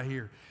lean in right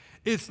here.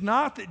 It's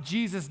not that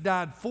Jesus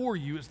died for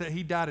you, it's that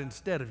he died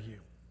instead of you.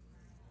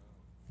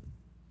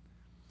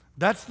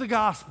 That's the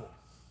gospel.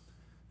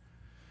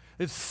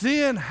 That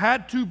sin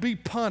had to be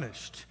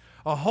punished.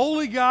 A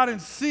holy God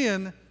and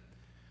sin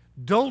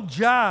don't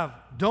jive,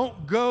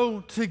 don't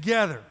go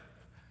together.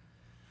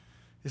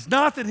 It's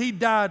not that he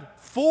died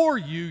for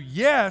you,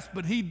 yes,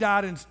 but he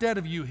died instead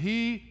of you.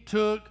 He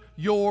took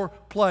your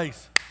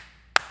place.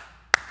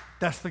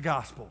 That's the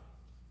gospel.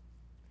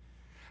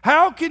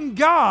 How can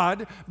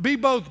God be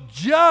both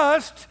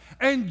just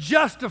and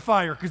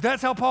justifier? Because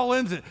that's how Paul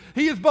ends it.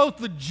 He is both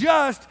the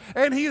just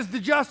and he is the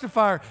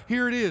justifier.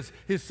 Here it is,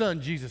 his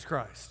son, Jesus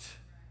Christ.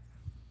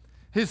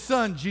 His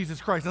son,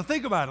 Jesus Christ. Now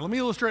think about it. Let me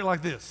illustrate it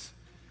like this.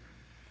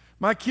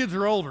 My kids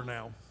are older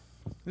now.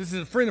 This is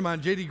a friend of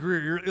mine, J.D.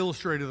 Greer,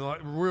 illustrated it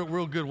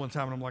real good one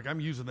time, and I'm like, I'm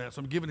using that, so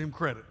I'm giving him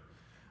credit.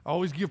 I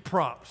always give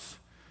props,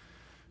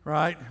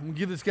 right? I'm going to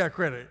give this guy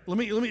credit. Let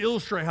me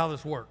illustrate how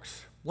this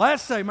works.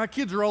 Let's say my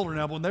kids are older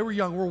now, but when they were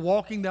young, we're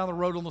walking down the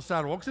road on the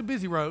sidewalk. It's a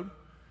busy road.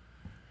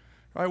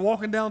 All right,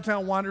 walking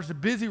downtown Winder, it's a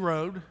busy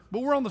road,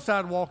 but we're on the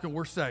sidewalk and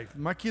we're safe.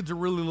 My kids are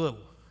really little.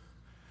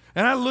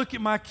 And I look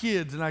at my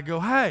kids and I go,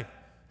 hey,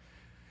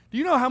 do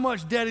you know how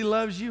much Daddy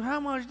loves you? How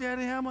much,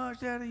 Daddy? How much,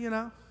 Daddy? You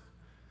know?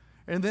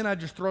 And then I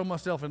just throw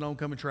myself in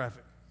oncoming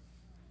traffic.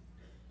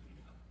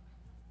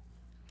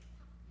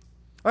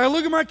 I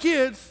look at my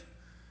kids.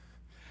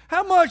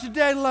 How much does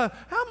Daddy love?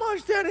 How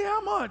much, Daddy?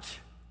 How much?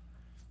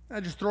 I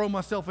just throw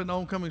myself in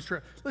oncoming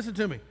traffic. Listen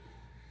to me.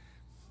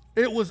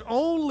 It was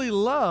only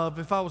love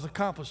if I was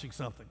accomplishing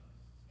something.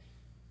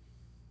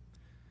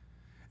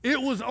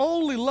 It was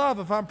only love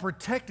if I'm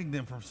protecting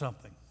them from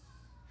something.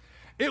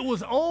 It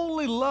was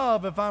only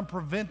love if I'm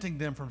preventing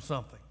them from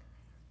something.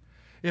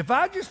 If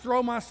I just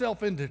throw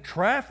myself into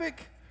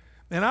traffic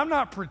and I'm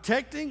not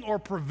protecting or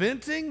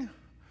preventing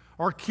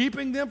or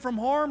keeping them from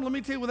harm, let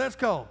me tell you what that's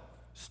called.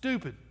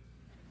 Stupid.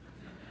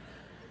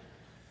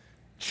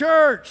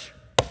 Church,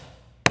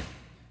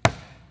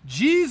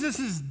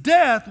 Jesus'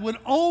 death would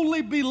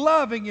only be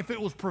loving if it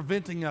was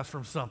preventing us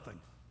from something,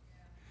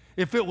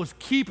 if it was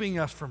keeping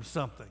us from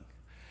something.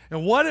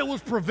 And what it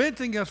was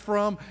preventing us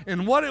from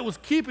and what it was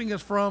keeping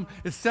us from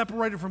is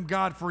separated from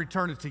God for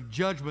eternity.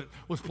 Judgment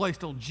was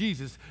placed on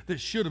Jesus that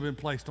should have been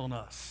placed on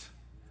us.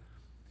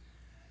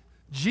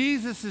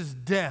 Jesus'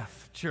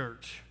 death,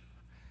 church,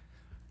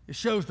 it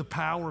shows the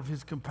power of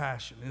his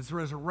compassion. His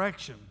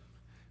resurrection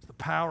is the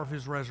power of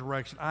his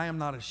resurrection. I am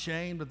not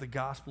ashamed of the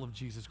gospel of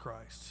Jesus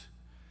Christ.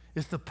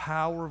 It's the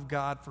power of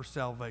God for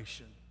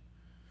salvation.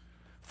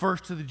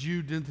 First to the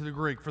Jew, then to the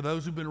Greek. For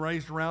those who've been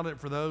raised around it,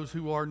 for those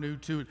who are new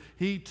to it.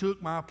 He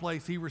took my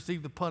place. He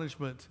received the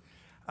punishment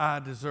I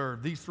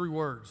deserve. These three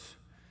words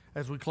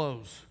as we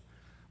close.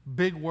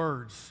 Big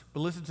words,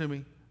 but listen to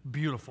me,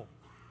 beautiful.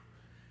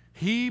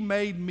 He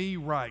made me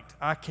right.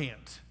 I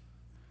can't.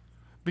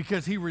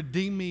 Because he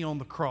redeemed me on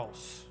the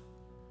cross.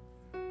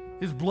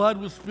 His blood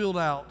was spilled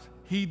out.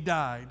 He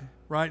died,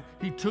 right?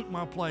 He took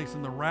my place,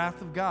 and the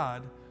wrath of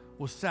God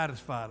was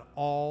satisfied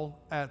all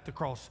at the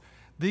cross.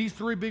 These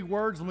three big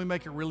words, let me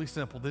make it really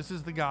simple. This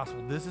is the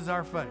gospel. This is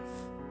our faith.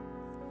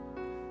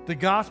 The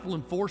gospel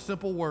in four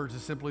simple words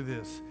is simply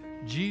this: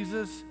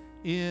 Jesus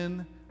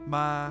in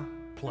my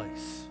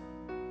place.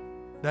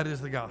 That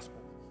is the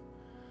gospel.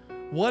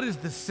 What is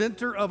the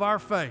center of our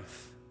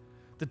faith?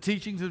 The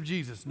teachings of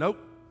Jesus. Nope.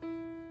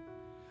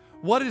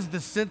 What is the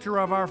center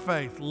of our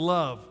faith?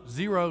 Love.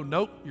 Zero.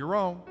 Nope, you're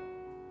wrong.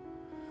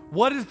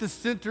 What is the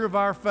center of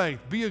our faith?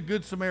 Be a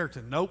good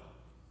Samaritan. Nope.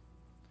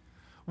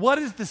 What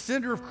is the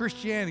center of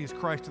Christianity? Is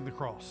Christ and the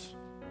cross.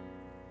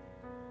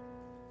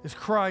 It's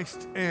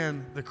Christ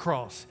and the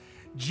cross.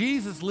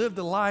 Jesus lived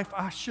the life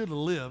I should have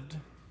lived.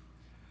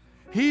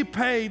 He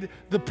paid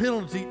the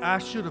penalty I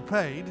should have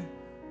paid.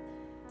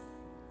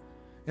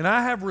 And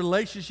I have a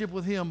relationship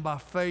with him by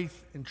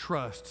faith and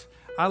trust.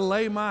 I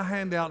lay my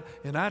hand out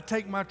and I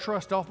take my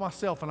trust off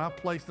myself and I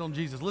place it on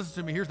Jesus. Listen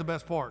to me, here's the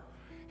best part.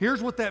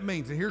 Here's what that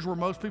means, and here's where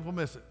most people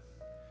miss it.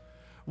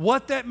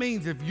 What that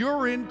means, if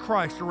you're in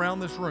Christ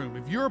around this room,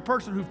 if you're a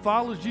person who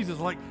follows Jesus,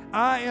 like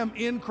I am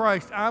in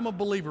Christ, I'm a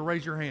believer,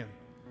 raise your hand.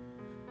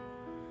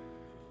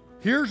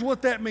 Here's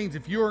what that means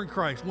if you're in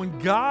Christ. When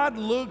God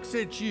looks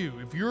at you,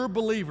 if you're a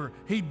believer,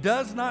 he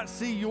does not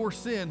see your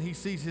sin, he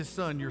sees his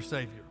son, your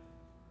Savior.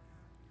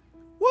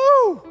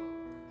 Woo!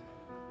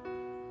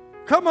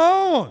 Come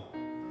on.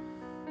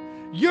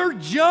 Your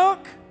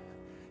junk,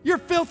 your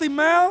filthy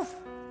mouth,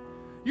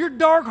 your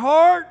dark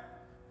heart,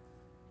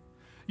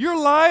 your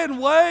lying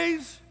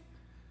ways.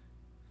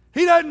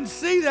 He doesn't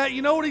see that.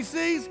 You know what he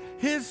sees?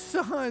 His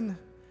son,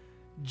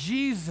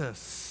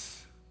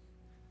 Jesus.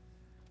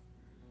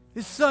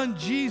 His son,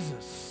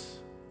 Jesus.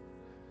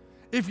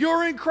 If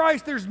you're in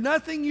Christ, there's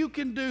nothing you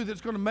can do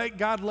that's going to make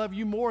God love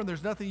you more, and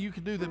there's nothing you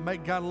can do that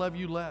make God love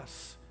you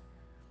less.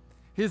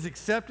 His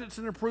acceptance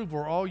and approval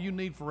are all you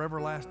need for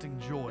everlasting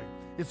joy.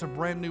 It's a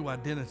brand new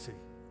identity.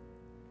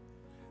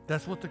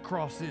 That's what the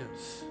cross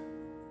is.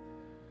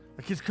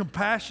 Like his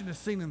compassion is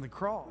seen in the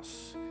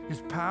cross. His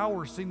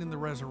power is seen in the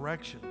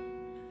resurrection.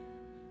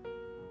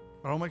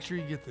 But I'll make sure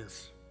you get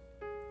this.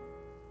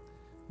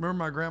 Remember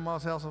my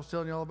grandma's house I was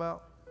telling you all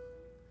about?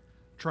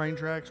 Train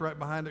tracks right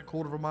behind it,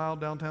 1/4 mile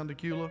downtown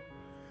Decula.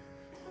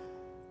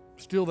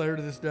 Still there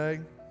to this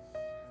day.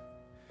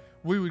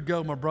 We would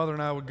go, my brother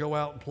and I would go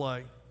out and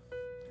play.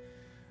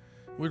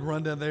 We'd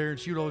run down there and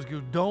she would always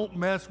go, don't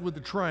mess with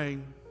the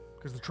train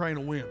because the train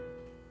will win.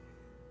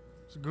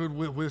 It's a good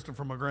wisdom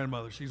from my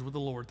grandmother. She's with the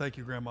Lord. Thank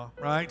you, Grandma.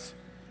 Right?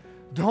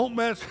 Don't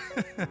mess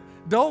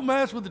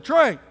with the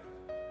train.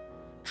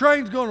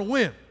 Train's going to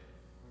win.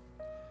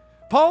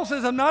 Paul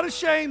says, I'm not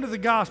ashamed of the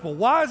gospel.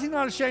 Why is he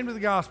not ashamed of the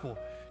gospel?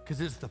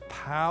 Because it's the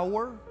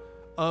power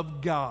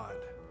of God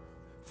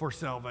for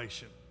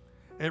salvation.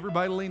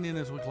 Everybody lean in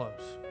as we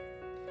close.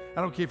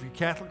 I don't care if you're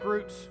Catholic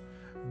roots,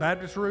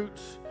 Baptist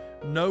roots,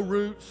 no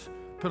roots,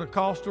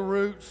 Pentecostal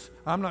roots.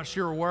 I'm not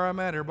sure where I'm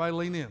at. Everybody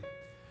lean in.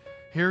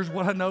 Here's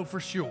what I know for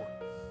sure.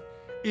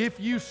 If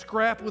you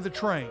scrap with a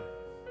train's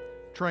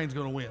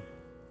going to win.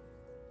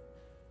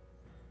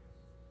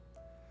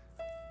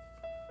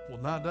 Well,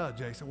 not duh,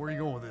 Jason. Where are you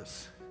going with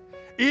this?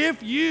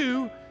 If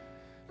you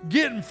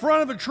get in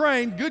front of a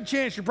train, good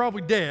chance you're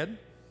probably dead.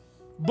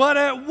 But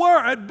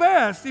at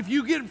best, if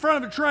you get in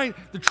front of a train,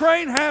 the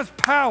train has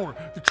power.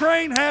 The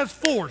train has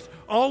force.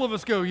 All of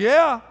us go,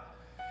 yeah.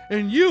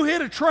 And you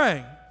hit a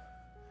train,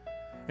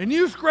 and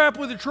you scrap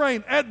with a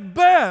train, at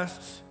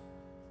best,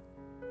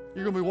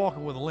 you're going to be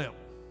walking with a limp.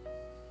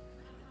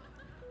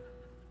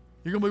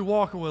 You're going to be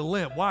walking with a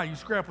limp. Why? You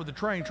scrap with the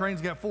train.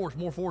 Train's got force,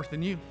 more force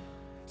than you.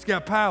 It's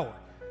got power.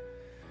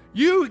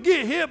 You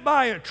get hit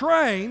by a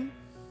train,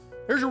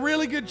 there's a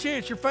really good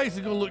chance your face is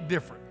going to look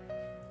different.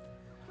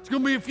 It's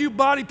going to be a few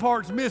body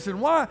parts missing.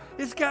 Why?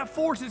 It's got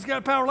force. It's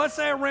got power. Let's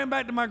say I ran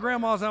back to my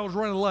grandma's. I was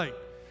running late.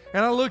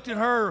 And I looked at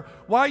her.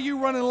 Why are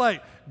you running late?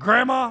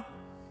 Grandma,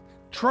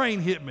 train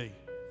hit me.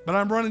 But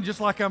I'm running just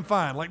like I'm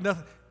fine. Like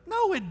nothing.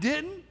 No, it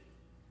didn't.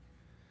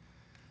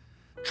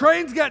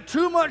 Train's got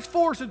too much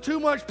force and too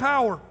much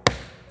power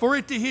for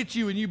it to hit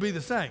you and you be the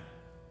same.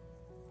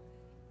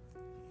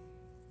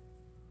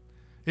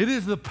 It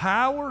is the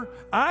power.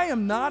 I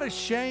am not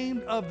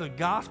ashamed of the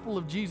gospel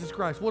of Jesus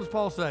Christ. What does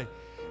Paul say?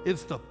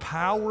 It's the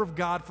power of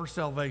God for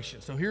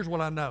salvation. So here's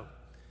what I know.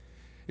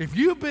 If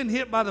you've been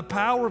hit by the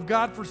power of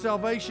God for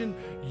salvation,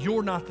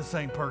 you're not the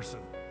same person.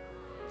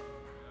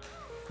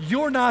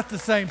 You're not the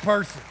same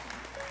person.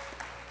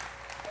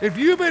 If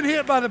you've been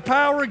hit by the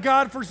power of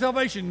God for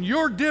salvation,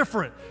 you're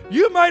different.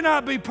 You may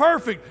not be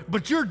perfect,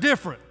 but you're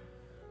different.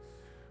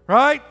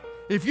 Right?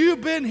 If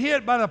you've been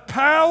hit by the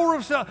power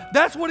of salvation,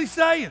 that's what he's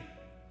saying.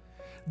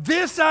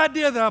 This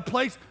idea that I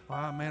place,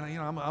 oh man,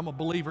 I'm a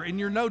believer, and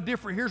you're no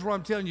different. Here's what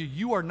I'm telling you.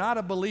 You are not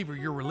a believer,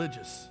 you're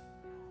religious.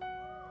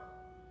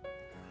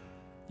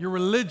 You're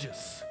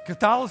religious.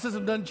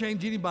 Catholicism doesn't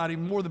change anybody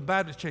more than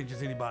Baptist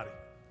changes anybody.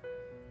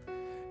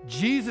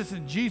 Jesus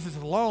and Jesus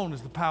alone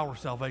is the power of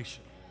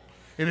salvation.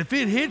 And if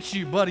it hits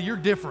you, buddy, you're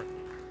different.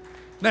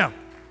 Now,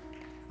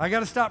 I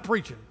got to stop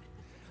preaching.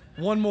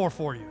 One more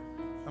for you.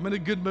 I'm in a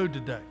good mood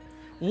today.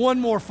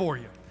 One more for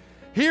you.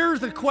 Here's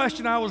the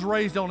question I was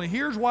raised on, and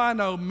here's why I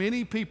know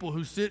many people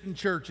who sit in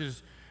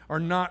churches are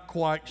not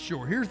quite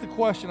sure. Here's the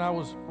question I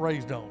was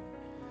raised on.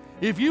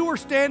 If you were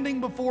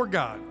standing before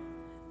God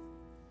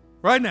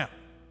right now,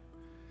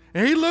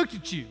 and he looked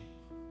at you,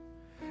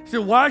 he said,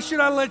 why should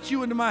I let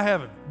you into my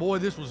heaven? Boy,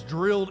 this was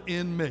drilled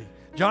in me.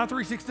 John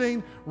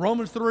 3:16,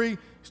 Romans 3,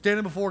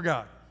 standing before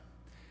God.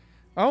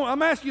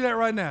 I'm asking you that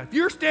right now. If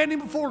you're standing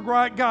before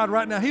God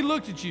right now, he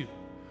looked at you.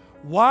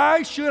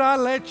 Why should I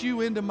let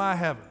you into my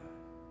heaven?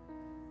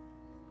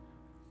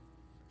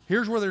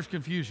 Here's where there's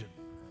confusion.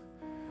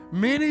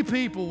 Many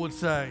people would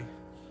say,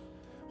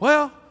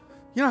 well,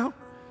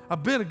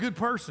 I've been a good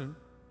person.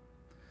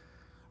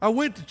 I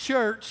went to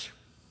church.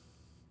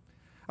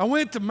 I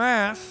went to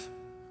Mass.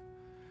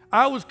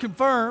 I was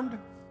confirmed.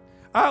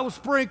 I was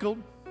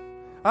sprinkled.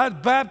 I was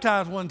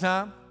baptized one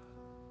time.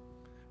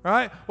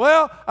 Right?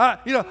 Well,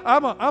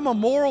 I'm a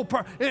moral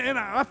person, and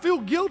I feel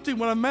guilty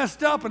when I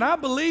messed up, and I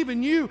believe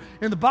in you,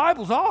 and the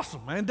Bible's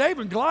awesome, man.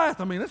 David and Goliath,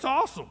 it's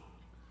awesome.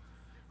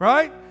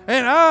 Right?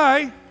 And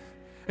I,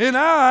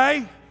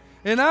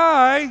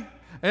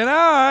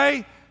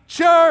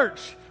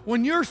 church,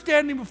 when you're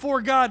standing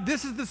before God,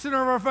 this is the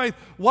center of our faith.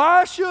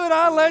 Why should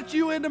I let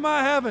you into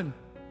my heaven?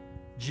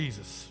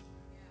 Jesus.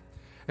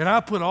 And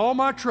I put all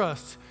my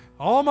trust,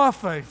 all my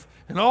faith,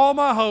 and all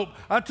my hope,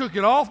 I took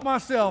it off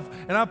myself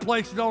and I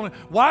placed it on him.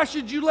 Why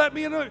should you let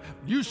me in?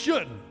 You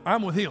shouldn't.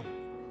 I'm with him.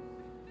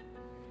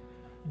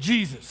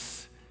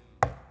 Jesus.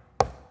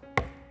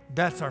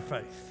 That's our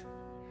faith.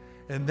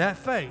 And that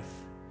faith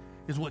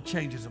is what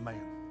changes a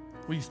man.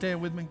 Will you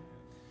stand with me?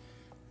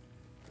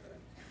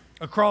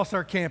 Across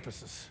our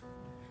campuses,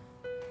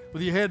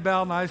 with your head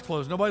bowed and eyes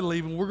closed, nobody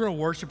leaving, we're going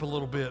to worship a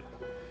little bit.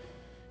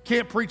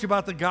 Can't preach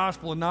about the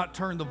gospel and not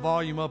turn the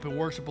volume up and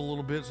worship a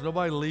little bit, so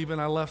nobody leaving.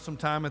 I left some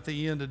time at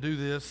the end to do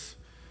this.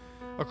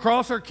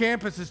 Across our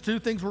campuses, two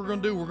things we're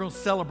going to do. We're going to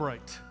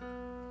celebrate.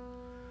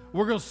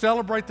 We're going to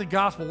celebrate the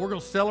gospel. We're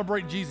going to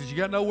celebrate Jesus. You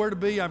got nowhere to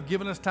be. I've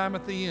given us time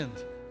at the end.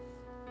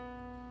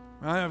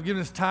 Right? I've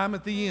given us time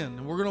at the end,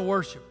 and we're going to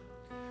worship.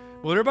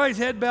 Well, everybody's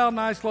head bowed and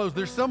eyes closed.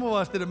 There's some of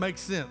us that it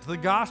makes sense. The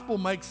gospel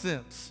makes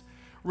sense.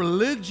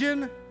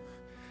 Religion,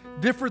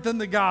 different than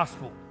the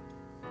gospel.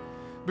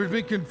 There's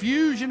been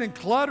confusion and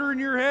clutter in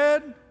your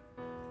head.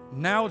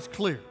 Now it's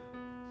clear.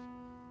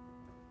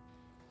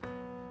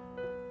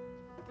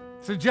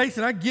 So,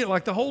 Jason, I get,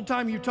 like the whole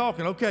time you're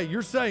talking, okay,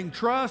 you're saying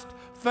trust,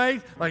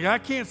 faith, like I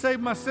can't save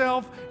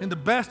myself, and the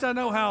best I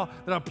know how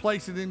that I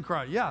place it in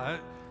Christ. Yeah,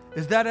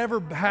 has that ever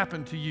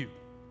happened to you?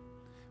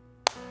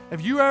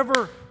 Have you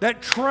ever,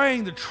 that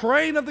train, the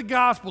train of the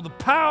gospel, the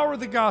power of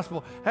the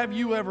gospel, have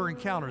you ever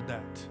encountered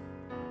that?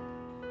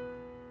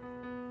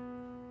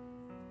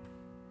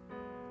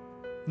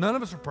 None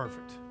of us are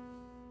perfect.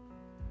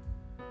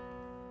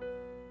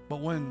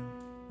 But when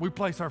we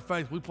place our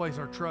faith, we place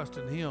our trust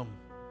in Him,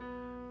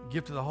 the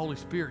gift of the Holy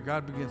Spirit,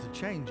 God begins to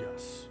change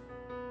us.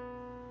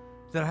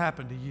 Does that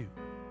happen to you?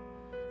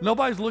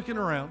 Nobody's looking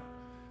around.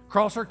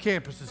 Across our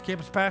campuses,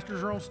 campus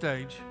pastors are on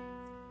stage.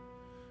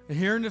 And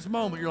here in this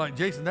moment, you're like,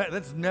 Jason,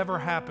 that's never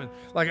happened.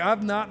 Like,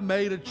 I've not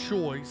made a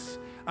choice.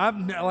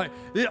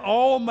 It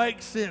all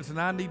makes sense, and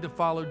I need to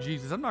follow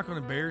Jesus. I'm not going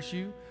to embarrass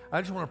you.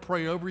 I just want to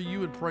pray over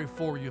you and pray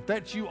for you. If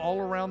that's you all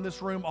around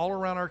this room, all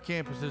around our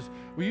campuses,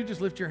 will you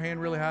just lift your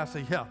hand really high and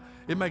say, yeah,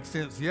 it makes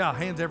sense. Yeah,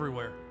 hands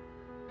everywhere.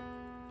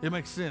 It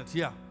makes sense,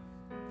 yeah.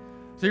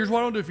 So here's what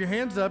I want to do. If your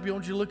hand's up, I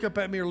want you to look up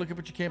at me or look up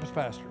at your campus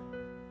pastor.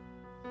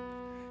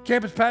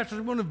 Campus pastors,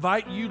 I'm going to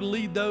invite you to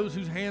lead those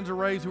whose hands are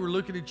raised who are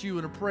looking at you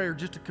in a prayer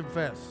just to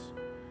confess.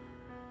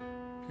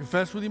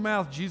 Confess with your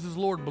mouth, Jesus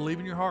Lord, and believe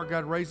in your heart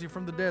God raised him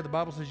from the dead. The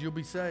Bible says you'll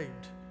be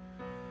saved.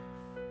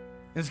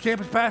 As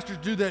campus pastors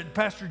do that,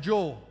 Pastor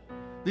Joel,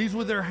 these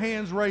with their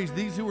hands raised,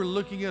 these who are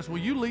looking at us, will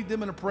you lead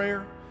them in a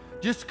prayer?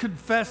 Just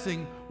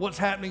confessing what's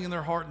happening in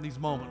their heart in these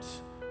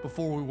moments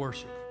before we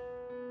worship.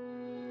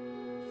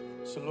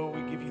 So Lord,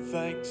 we give you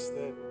thanks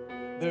that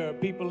there are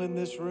people in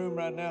this room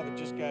right now that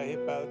just got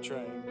hit by the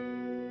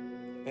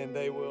train, and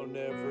they will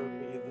never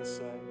be the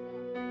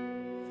same.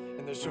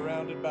 And they're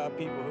surrounded by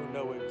people who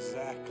know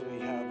exactly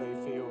how they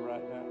feel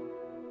right now.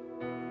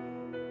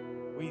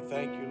 We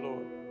thank you,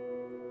 Lord.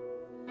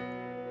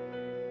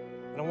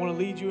 And I want to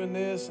lead you in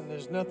this, and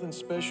there's nothing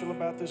special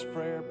about this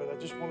prayer, but I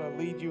just want to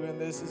lead you in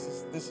this.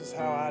 This is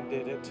how I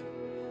did it.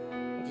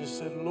 I just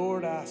said,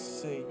 Lord, I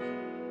see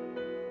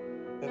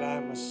that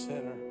I'm a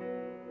sinner,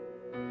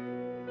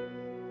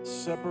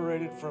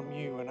 separated from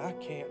you, and I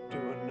can't do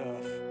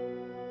enough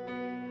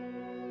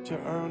to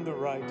earn the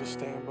right to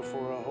stand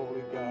before a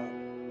holy God.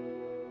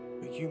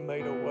 But you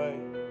made a way,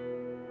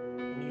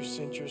 and you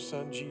sent your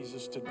son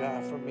Jesus to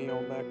die for me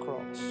on that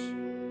cross.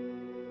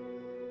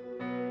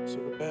 So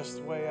the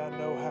best way I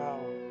know how,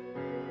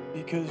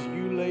 because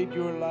you laid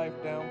your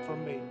life down for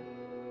me,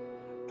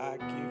 I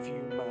give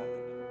you mine.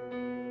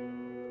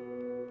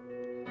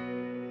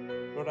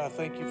 Lord, I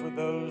thank you for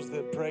those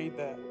that prayed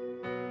that.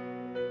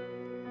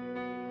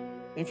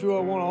 If you, I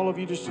want all of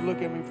you just to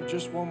look at me for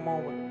just one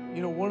moment.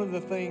 You know, one of the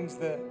things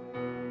that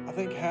I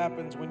think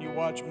happens when you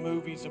watch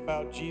movies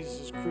about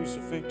Jesus'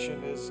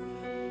 crucifixion is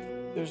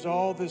there's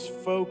all this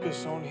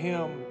focus on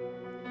him.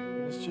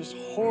 It's just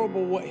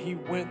horrible what he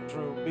went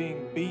through,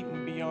 being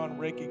beaten beyond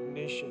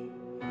recognition,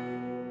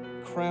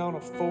 crown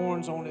of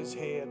thorns on his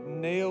head,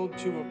 nailed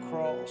to a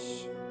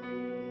cross.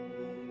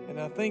 And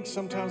I think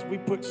sometimes we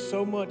put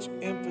so much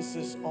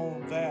emphasis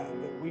on that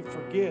we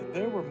forget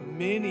there were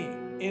many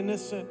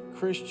innocent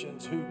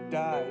Christians who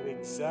died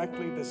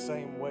exactly the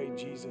same way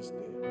Jesus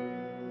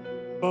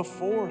did.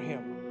 Before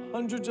him,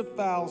 hundreds of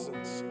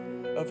thousands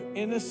of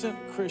innocent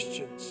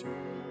Christians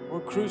were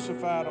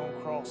crucified on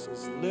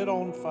crosses, lit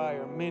on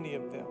fire, many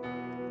of them.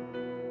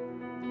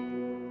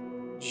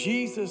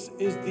 Jesus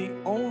is the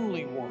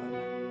only one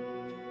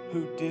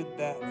who did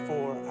that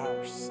for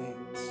our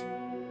sins.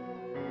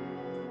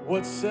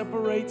 What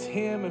separates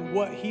him and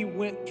what he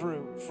went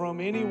through from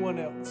anyone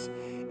else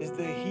is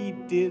that he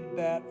did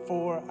that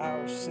for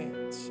our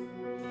sins.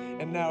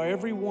 And now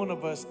every one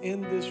of us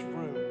in this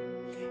room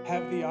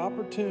have the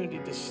opportunity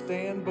to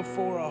stand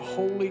before a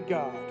holy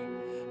God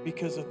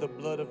because of the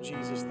blood of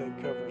Jesus that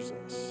covers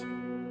us.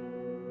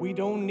 We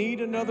don't need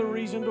another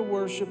reason to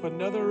worship,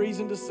 another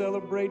reason to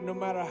celebrate, no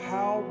matter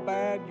how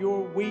bad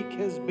your week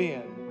has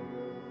been.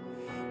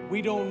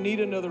 We don't need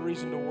another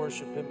reason to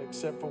worship him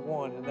except for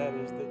one, and that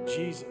is that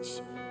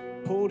Jesus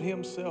pulled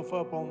himself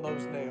up on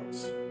those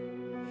nails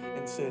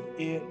and said,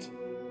 "It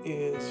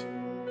is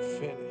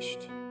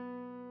finished."